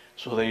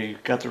 So they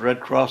got the Red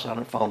Cross on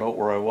it, found out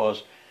where I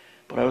was.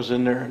 But I was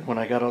in there, and when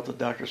I got out, the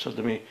doctor said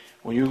to me,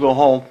 when you go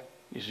home,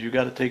 he says, you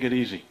got to take it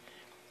easy.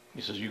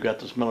 He says, you got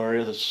this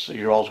malaria,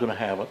 you're always going to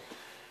have it.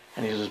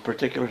 And he says, this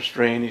particular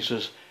strain, he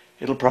says,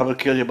 it'll probably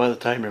kill you by the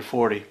time you're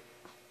 40.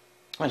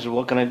 I said,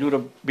 what can I do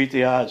to beat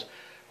the odds?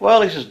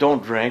 Well, he says,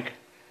 don't drink,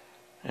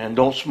 and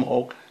don't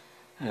smoke,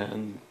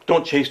 and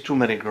don't chase too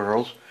many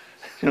girls.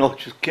 You know,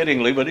 just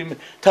kiddingly, but he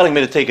telling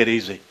me to take it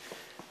easy.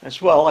 I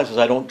said, well, I says,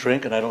 I don't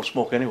drink and I don't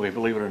smoke anyway,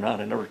 believe it or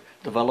not. I never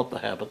developed the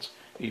habits,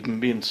 even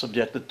being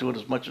subjected to it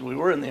as much as we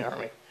were in the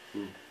Army.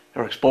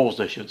 Or exposed,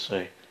 I should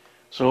say.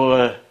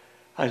 So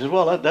I said,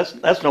 well,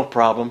 that's no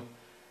problem.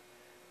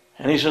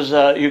 And he says,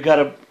 you got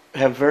to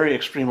have very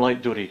extreme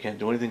light duty. You can't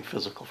do anything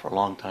physical for a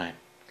long time.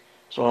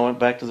 So I went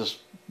back to this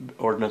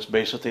ordnance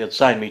base that they had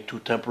signed me to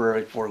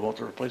temporarily before going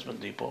to the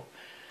replacement depot.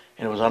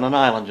 And it was on an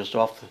island just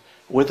off the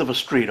width of a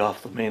street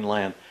off the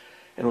mainland.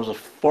 And it was a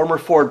former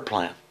Ford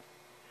plant.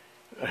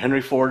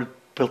 Henry Ford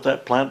built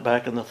that plant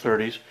back in the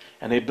 30s,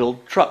 and they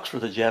built trucks for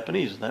the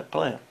Japanese in that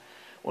plant.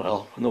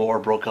 Well, when the war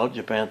broke out,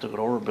 Japan took it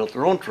over and built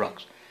their own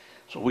trucks.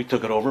 So we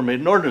took it over and made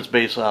an ordnance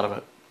base out of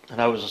it.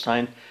 And I was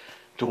assigned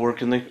to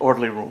work in the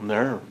orderly room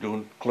there,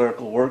 doing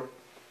clerical work.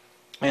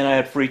 And I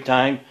had free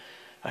time.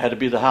 I had to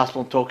be at the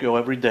hospital in Tokyo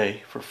every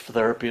day for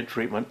therapy and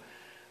treatment.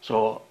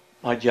 So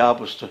my job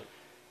was to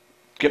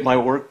get my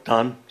work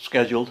done,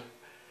 scheduled,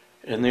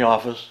 in the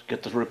office,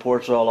 get the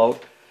reports all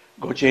out,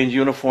 go change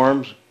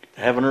uniforms,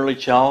 have an early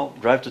chow,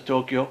 drive to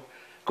Tokyo,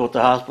 go to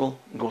the hospital,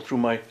 and go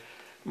through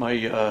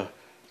my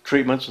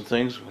treatments and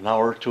things, an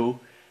hour or two,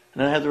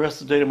 and then I had the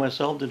rest of the day to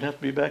myself, didn't have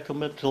to be back till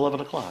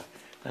 11 o'clock.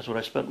 That's what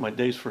I spent my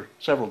days for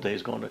several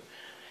days going to.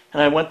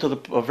 And I went to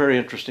a very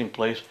interesting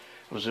place.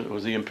 It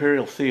was the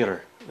Imperial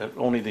Theater, that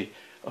only the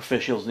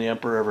officials and the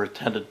emperor ever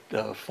attended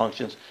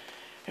functions.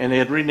 And they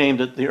had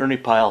renamed it the Ernie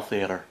Pyle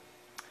Theater.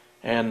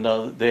 And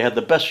they had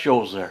the best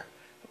shows there.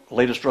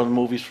 Latest run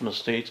movies from the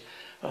States,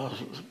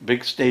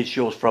 big stage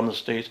shows from the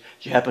States,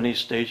 Japanese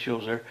stage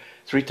shows there.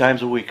 3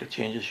 times a week a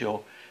change of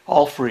show.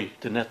 All free,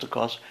 didn't have to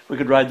cost. We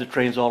could ride the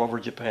trains all over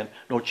Japan,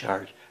 no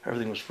charge.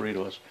 Everything was free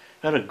to us.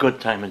 I had a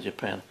good time in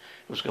Japan.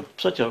 It was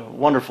such a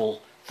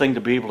wonderful thing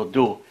to be able to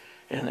do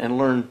and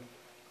learn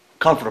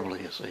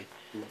comfortably, you see.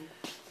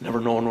 Never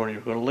knowing when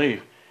you're going to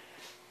leave.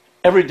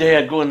 Every day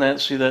I'd go in there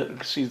and see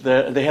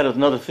that. They had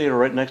another theater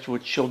right next to it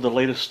which showed the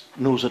latest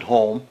news at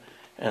home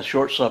and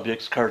short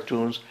subjects,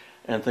 cartoons,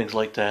 and things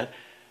like that.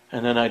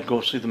 And then I'd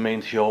go see the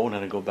main show, and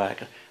then I'd go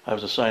back. I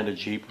was assigned a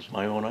Jeep, it was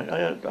my own.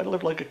 I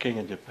lived like a king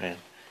in Japan.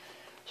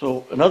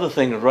 So another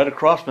thing, right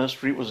across from that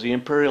street was the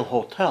Imperial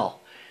Hotel.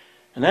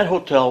 And that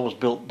hotel was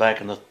built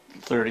back in the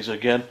 30s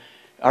again.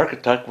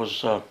 Architect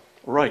was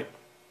Wright,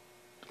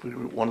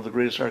 one of the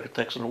greatest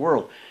architects in the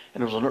world.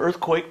 And it was an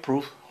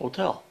earthquake-proof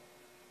hotel.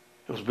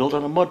 It was built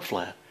on a mud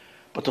flat.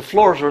 But the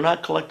floors were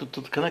not connected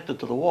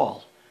to the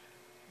walls.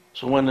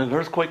 So when an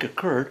earthquake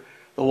occurred,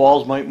 the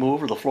walls might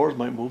move or the floors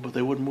might move, but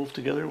they wouldn't move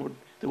together.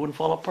 They wouldn't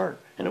fall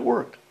apart. And it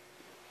worked.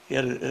 He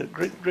had a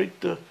great,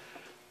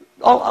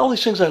 all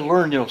these things I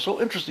learned,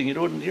 so interesting you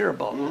wouldn't hear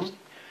about.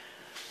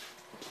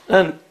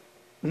 And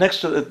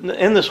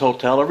in this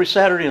hotel, every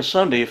Saturday and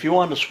Sunday, if you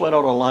wanted to sweat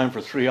out a line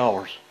for 3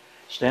 hours,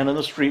 stand in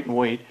the street and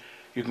wait,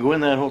 you can go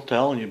in that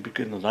hotel and you'd be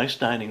in a nice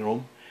dining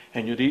room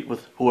and you'd eat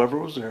with whoever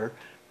was there,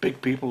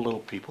 big people,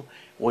 little people,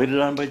 waited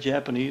on by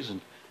Japanese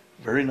and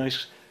very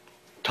nice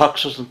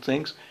tuxes and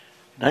things,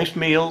 nice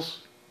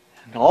meals,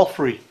 and all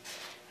free.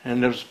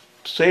 And there's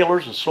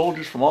sailors and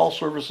soldiers from all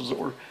services that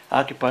were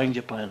occupying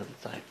Japan at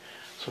the time.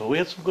 So we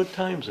had some good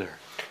times there.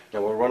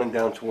 Now we're running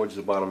down towards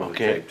the bottom of the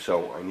tape,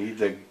 so I need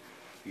to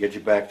get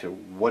you back to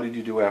what did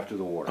you do after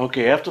the war?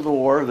 Okay, after the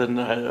war, then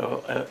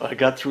I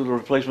got through the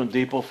replacement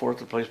depot, 4th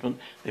replacement.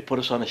 They put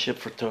us on a ship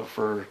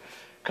for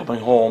coming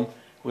home.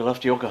 We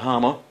left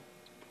Yokohama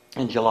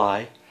in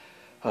July,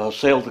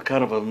 sailed to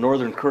kind of a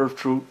northern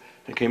curved route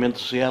and came into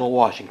Seattle,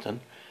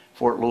 Washington.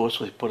 Fort Lewis.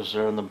 They put us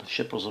there, and the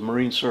ship was the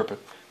Marine Serpent.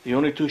 The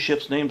only two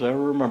ships' names I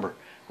ever remember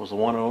was the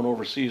one I went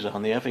overseas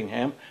on, the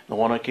Effingham, and the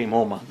one I came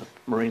home on, the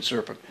Marine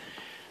Serpent.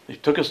 They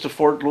took us to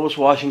Fort Lewis,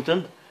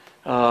 Washington,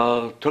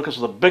 took us to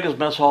the biggest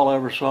mess hall I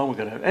ever saw. We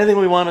could have anything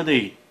we wanted to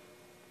eat.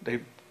 They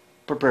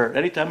prepared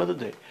any time of the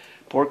day.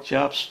 Pork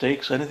chops,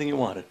 steaks, anything you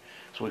wanted.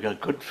 So we got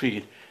good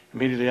feed.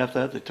 Immediately after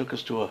that, they took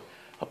us to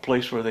a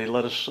place where they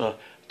let us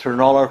turn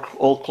all our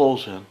old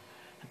clothes in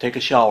and take a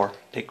shower,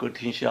 take good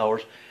clean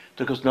showers.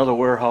 Took us to another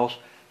warehouse,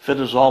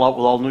 fitted us all up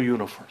with all new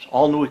uniforms,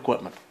 all new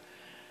equipment.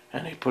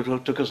 And they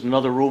took us in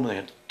another room, and they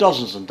had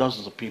dozens and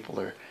dozens of people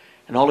there.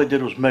 And all they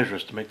did was measure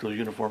us to make those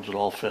uniforms would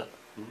all fit.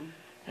 Mm-hmm.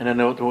 And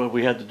then what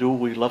we had to do,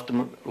 we left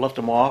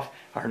them off.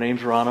 Our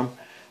names were on them.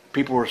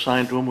 People were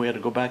assigned to them. We had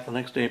to go back the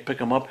next day and pick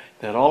them up.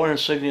 They had all our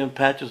insignia and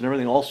patches and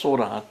everything all sewed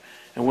on,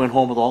 and went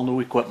home with all new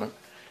equipment.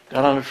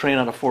 Got on a train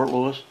out of Fort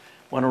Lewis,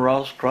 went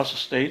around across the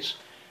states,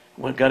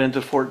 got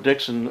into Fort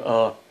Dix in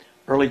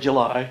early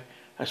July.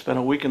 I spent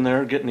a week in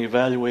there getting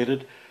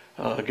evaluated,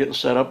 getting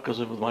set up because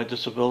of my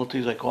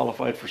disabilities. I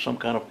qualified for some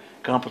kind of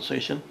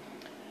compensation.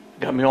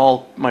 Got me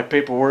all my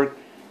paperwork,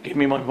 gave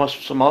me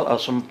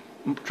some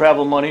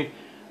travel money,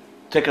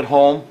 ticket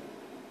home,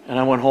 and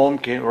I went home,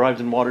 arrived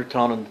in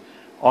Watertown on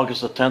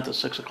August the 10th at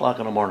 6 o'clock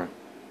in the morning.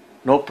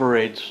 No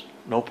parades,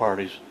 no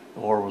parties.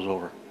 The war was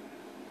over.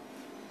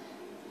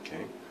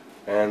 Okay.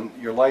 And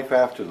your life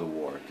after the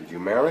war, did you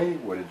marry?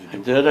 What did you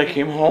do? I did. I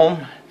came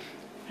home,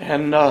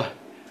 and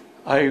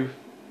I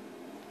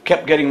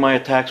kept getting my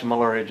attacks of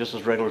malaria just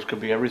as regular as could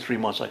be. Every 3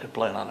 months I could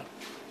plan on it,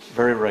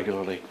 very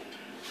regularly.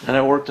 And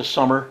I worked the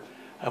summer.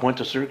 I went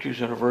to Syracuse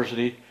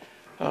University.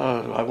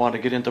 I wanted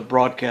to get into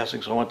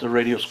broadcasting, so I went to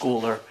radio school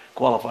there,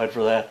 qualified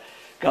for that.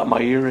 Got my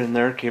year in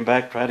there, came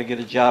back, tried to get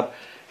a job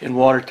in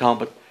Watertown,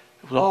 but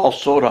it was all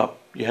sewed up.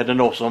 You had to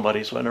know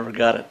somebody, so I never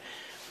got it.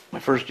 My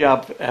first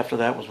job after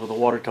that was with the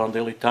Watertown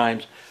Daily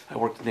Times. I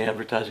worked in the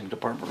advertising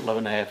department for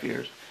 11 and a half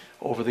years.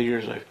 Over the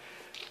years, I've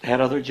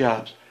had other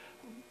jobs.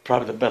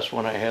 Probably the best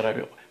one I had,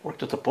 I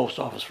worked at the post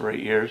office for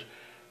 8 years,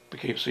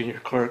 became senior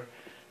clerk.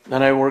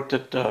 Then I worked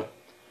at, I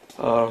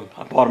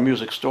bought a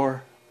music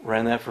store,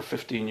 ran that for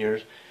 15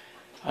 years.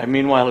 I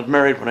meanwhile had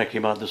married when I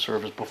came out of the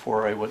service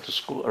before I went to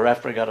school, or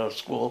after I got out of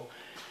school.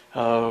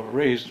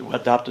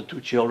 Adopted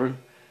 2 children,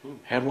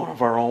 had one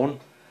of our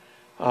own.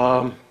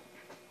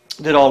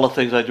 Did all the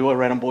things I do. I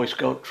ran a Boy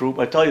Scout troop.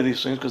 I tell you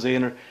these things because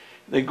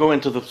they go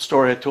into the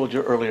story I told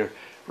you earlier.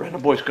 Ran a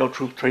Boy Scout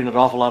troop, trained an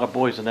awful lot of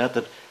boys in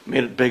that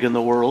made it big in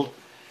the world.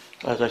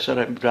 As I said,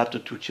 I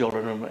adopted 2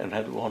 children and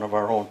had one of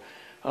our own.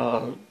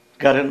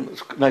 Got in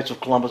Knights of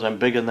Columbus. I'm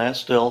big in that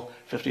still,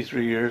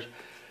 53 years,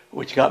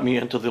 which got me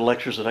into the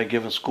lectures that I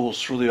give in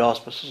schools through the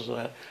auspices of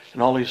that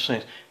and all these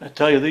things. And I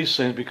tell you these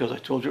things because I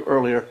told you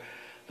earlier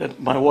that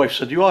my wife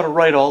said, you ought to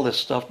write all this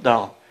stuff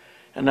down.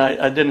 And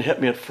I didn't hit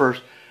me at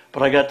first,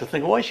 but I got to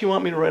think, why does she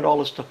want me to write all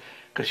this stuff?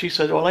 Because she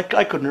said, well, I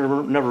could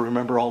never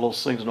remember all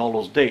those things and all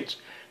those dates.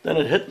 Then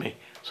it hit me.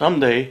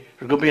 Someday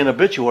there's going to be an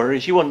obituary.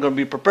 She wasn't going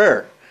to be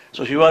prepared.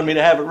 So she wanted me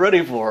to have it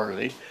ready for her.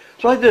 See?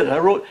 So I did. I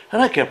wrote,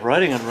 and I kept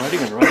writing and writing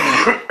and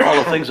writing all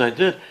the things I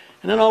did.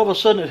 And then all of a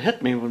sudden it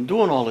hit me when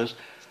doing all this.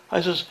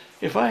 I says,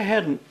 if I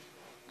hadn't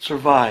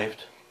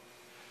survived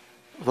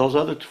those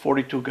other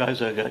 42 guys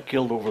that got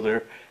killed over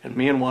there, and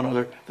me and one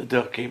other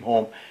that came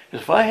home,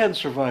 if I hadn't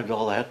survived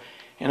all that,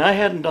 and I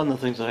hadn't done the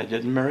things that I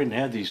did, and married and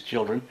had these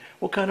children,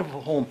 what kind of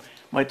a home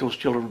might those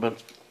children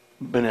have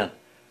been in?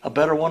 A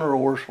better one or a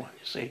worse one,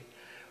 you see?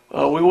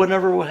 We would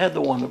never have had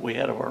the one that we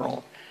had of our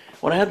own.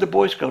 When I had the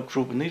Boy Scout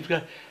troop, and these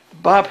guys,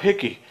 Bob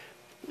Hickey,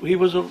 he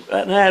was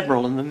an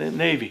admiral in the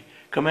Navy,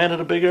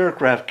 commanded a big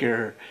aircraft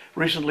carrier,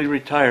 recently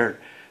retired.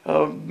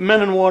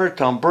 Men in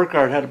Watertown,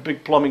 Burkhardt had a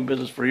big plumbing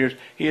business for years.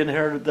 He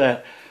inherited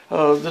that.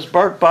 This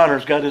Bart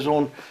Bonner's got his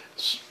own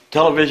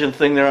television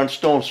thing there on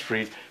Stone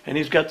Street, and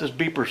he's got this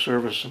beeper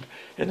service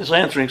and this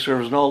answering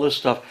service and all this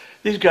stuff.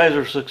 These guys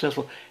are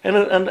successful. And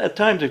at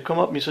times they've come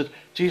up and he said,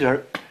 geez,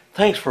 Art,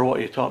 thanks for what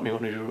you taught me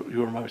when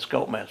you were my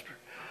scoutmaster.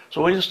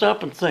 So when you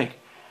stop and think,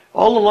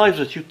 all the lives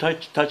that you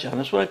touch on,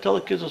 that's what I tell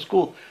the kids in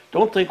school.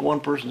 Don't think one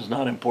person is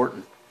not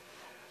important.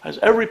 As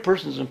every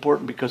person is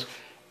important because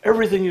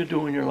everything you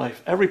do in your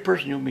life, every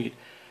person you meet,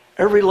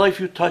 every life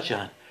you touch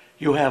on,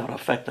 you have an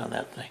effect on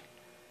that thing.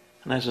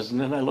 And I says, and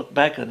then I look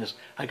back on this,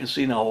 I can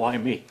see now why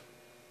me.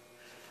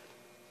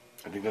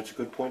 I think that's a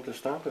good point to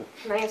stop it.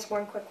 Can I ask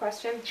one quick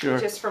question? Sure.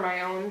 Just for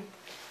my own,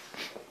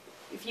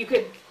 if you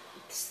could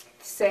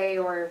say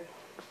or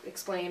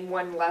explain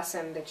one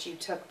lesson that you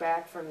took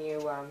back from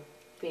you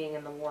being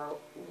in the war,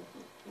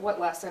 what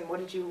lesson, what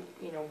did you,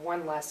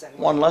 one lesson?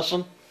 One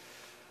lesson?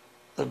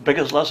 The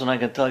biggest lesson I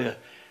can tell you,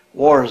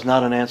 war is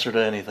not an answer to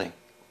anything.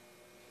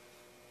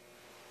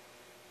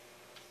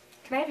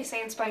 Can I have you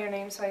say and spell your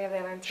name so I have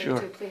that answer Sure.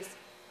 too, please?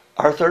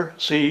 Arthur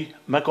C.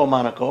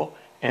 Mecomonaco,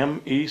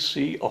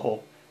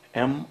 Mecomonaco.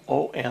 And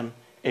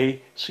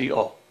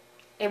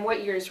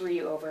what years were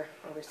you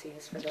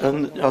overseas for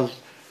those?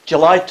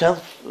 July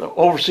 10th,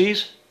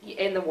 overseas?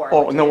 In the war.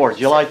 Oh, in the war,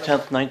 July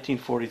 10th,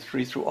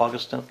 1943 through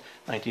August 10th,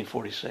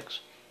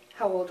 1946.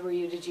 How old were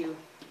you? Did you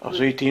I was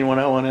 18 when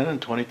I went in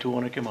and 22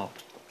 when I came out.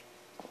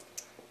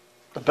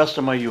 The best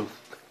of my youth.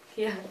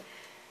 Yeah.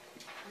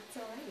 That's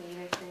all I need,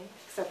 I think.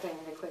 Except I need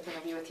a quick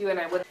interview with you, and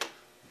I would.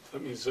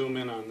 Let me zoom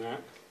in on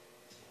that.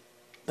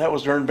 That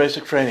was during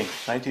basic training,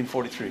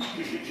 1943.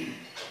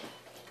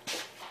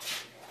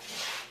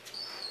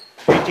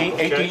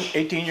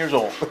 18 years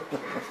old.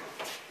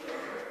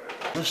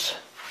 This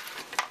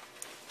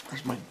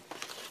is my,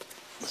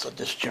 that's a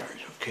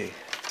discharge, okay.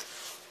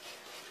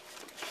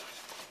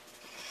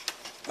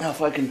 Now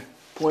if I can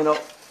point out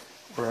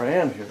where I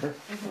am here.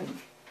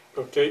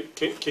 Okay,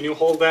 can you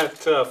hold that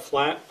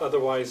flat,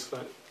 otherwise,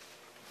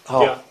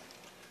 Oh, yeah.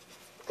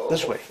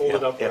 this way, Hold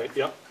it yeah, upright,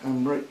 yeah.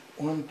 I'm right,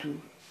 1,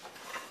 2,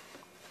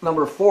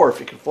 number 4 if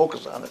you can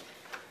focus on it,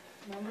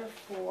 Number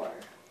 4.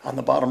 on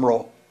the bottom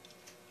row.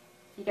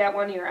 You got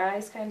one of your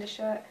eyes kind of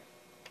shut?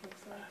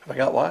 Looks like. Have I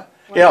got what?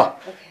 One- Yeah,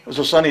 Okay. it was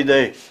a sunny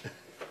day.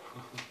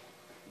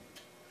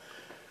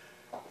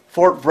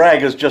 Fort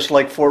Bragg is just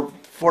like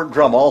Fort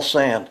Drum, all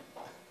sand.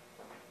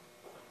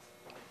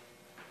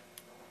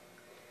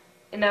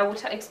 And now,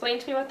 explain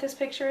to me what this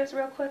picture is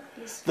real quick.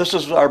 This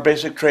is our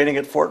basic training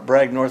at Fort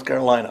Bragg, North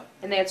Carolina.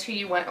 And that's who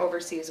you went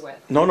overseas with?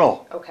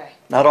 No, Okay,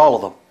 not all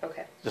of them,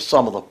 okay. just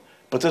some of them.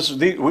 But this is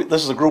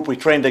the group we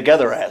trained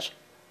together as.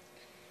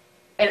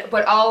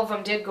 But all of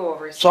them did go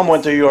overseas? Some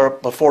went to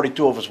Europe, but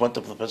 42 of us went to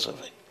the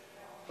Pacific.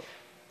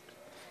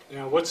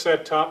 Now, what's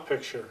that top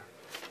picture?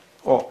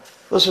 Oh,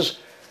 this is,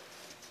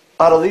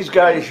 out of these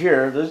guys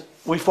here,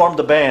 we formed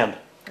a band,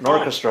 an Oh.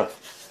 orchestra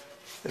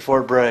at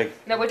Fort Bragg.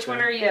 Now, which one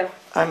are you?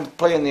 I'm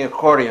playing the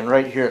accordion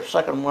right here,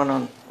 second one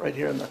on, right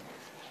here in the,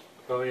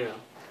 Oh, yeah.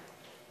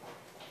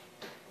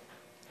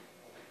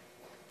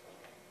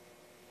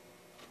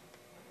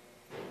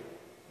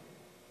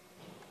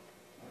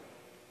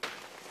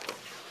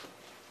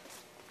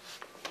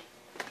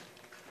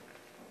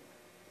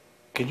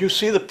 can you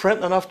see the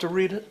print enough to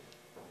read it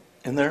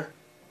in there?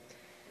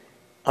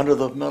 Under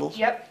the medals?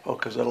 Yep, Oh,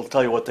 because that'll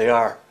tell you what they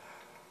are.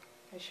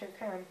 I sure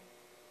can.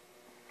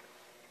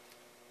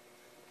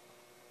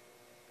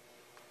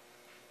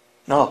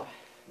 Now,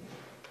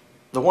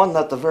 the one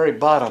at the very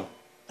bottom,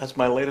 that's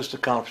my latest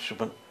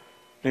accomplishment.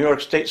 New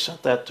York State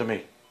sent that to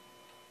me.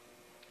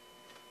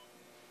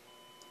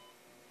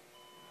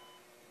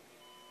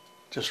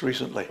 Just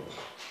recently.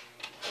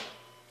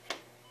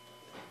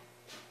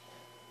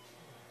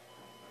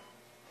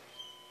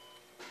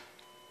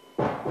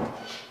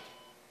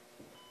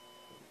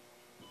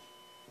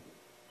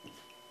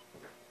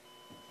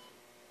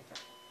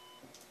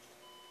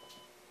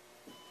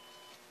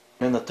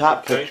 In the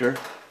top Okay. picture,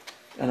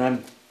 and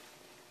I'm,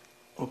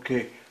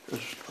 okay,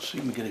 let's see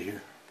if we can get it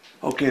here.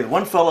 Okay, the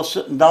one fella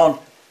sitting down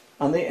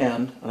on the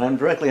end, and I'm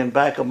directly in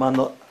back of him on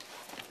the,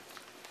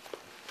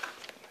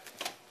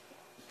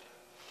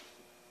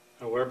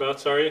 Now,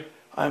 whereabouts are you?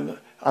 I'm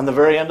on the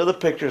very end of the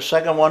picture,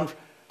 second one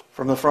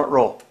from the front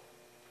row.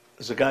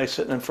 There's a guy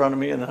sitting in front of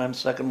me, and I'm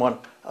second one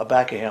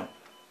back of him,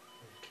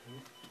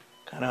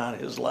 kind of on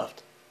his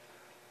left.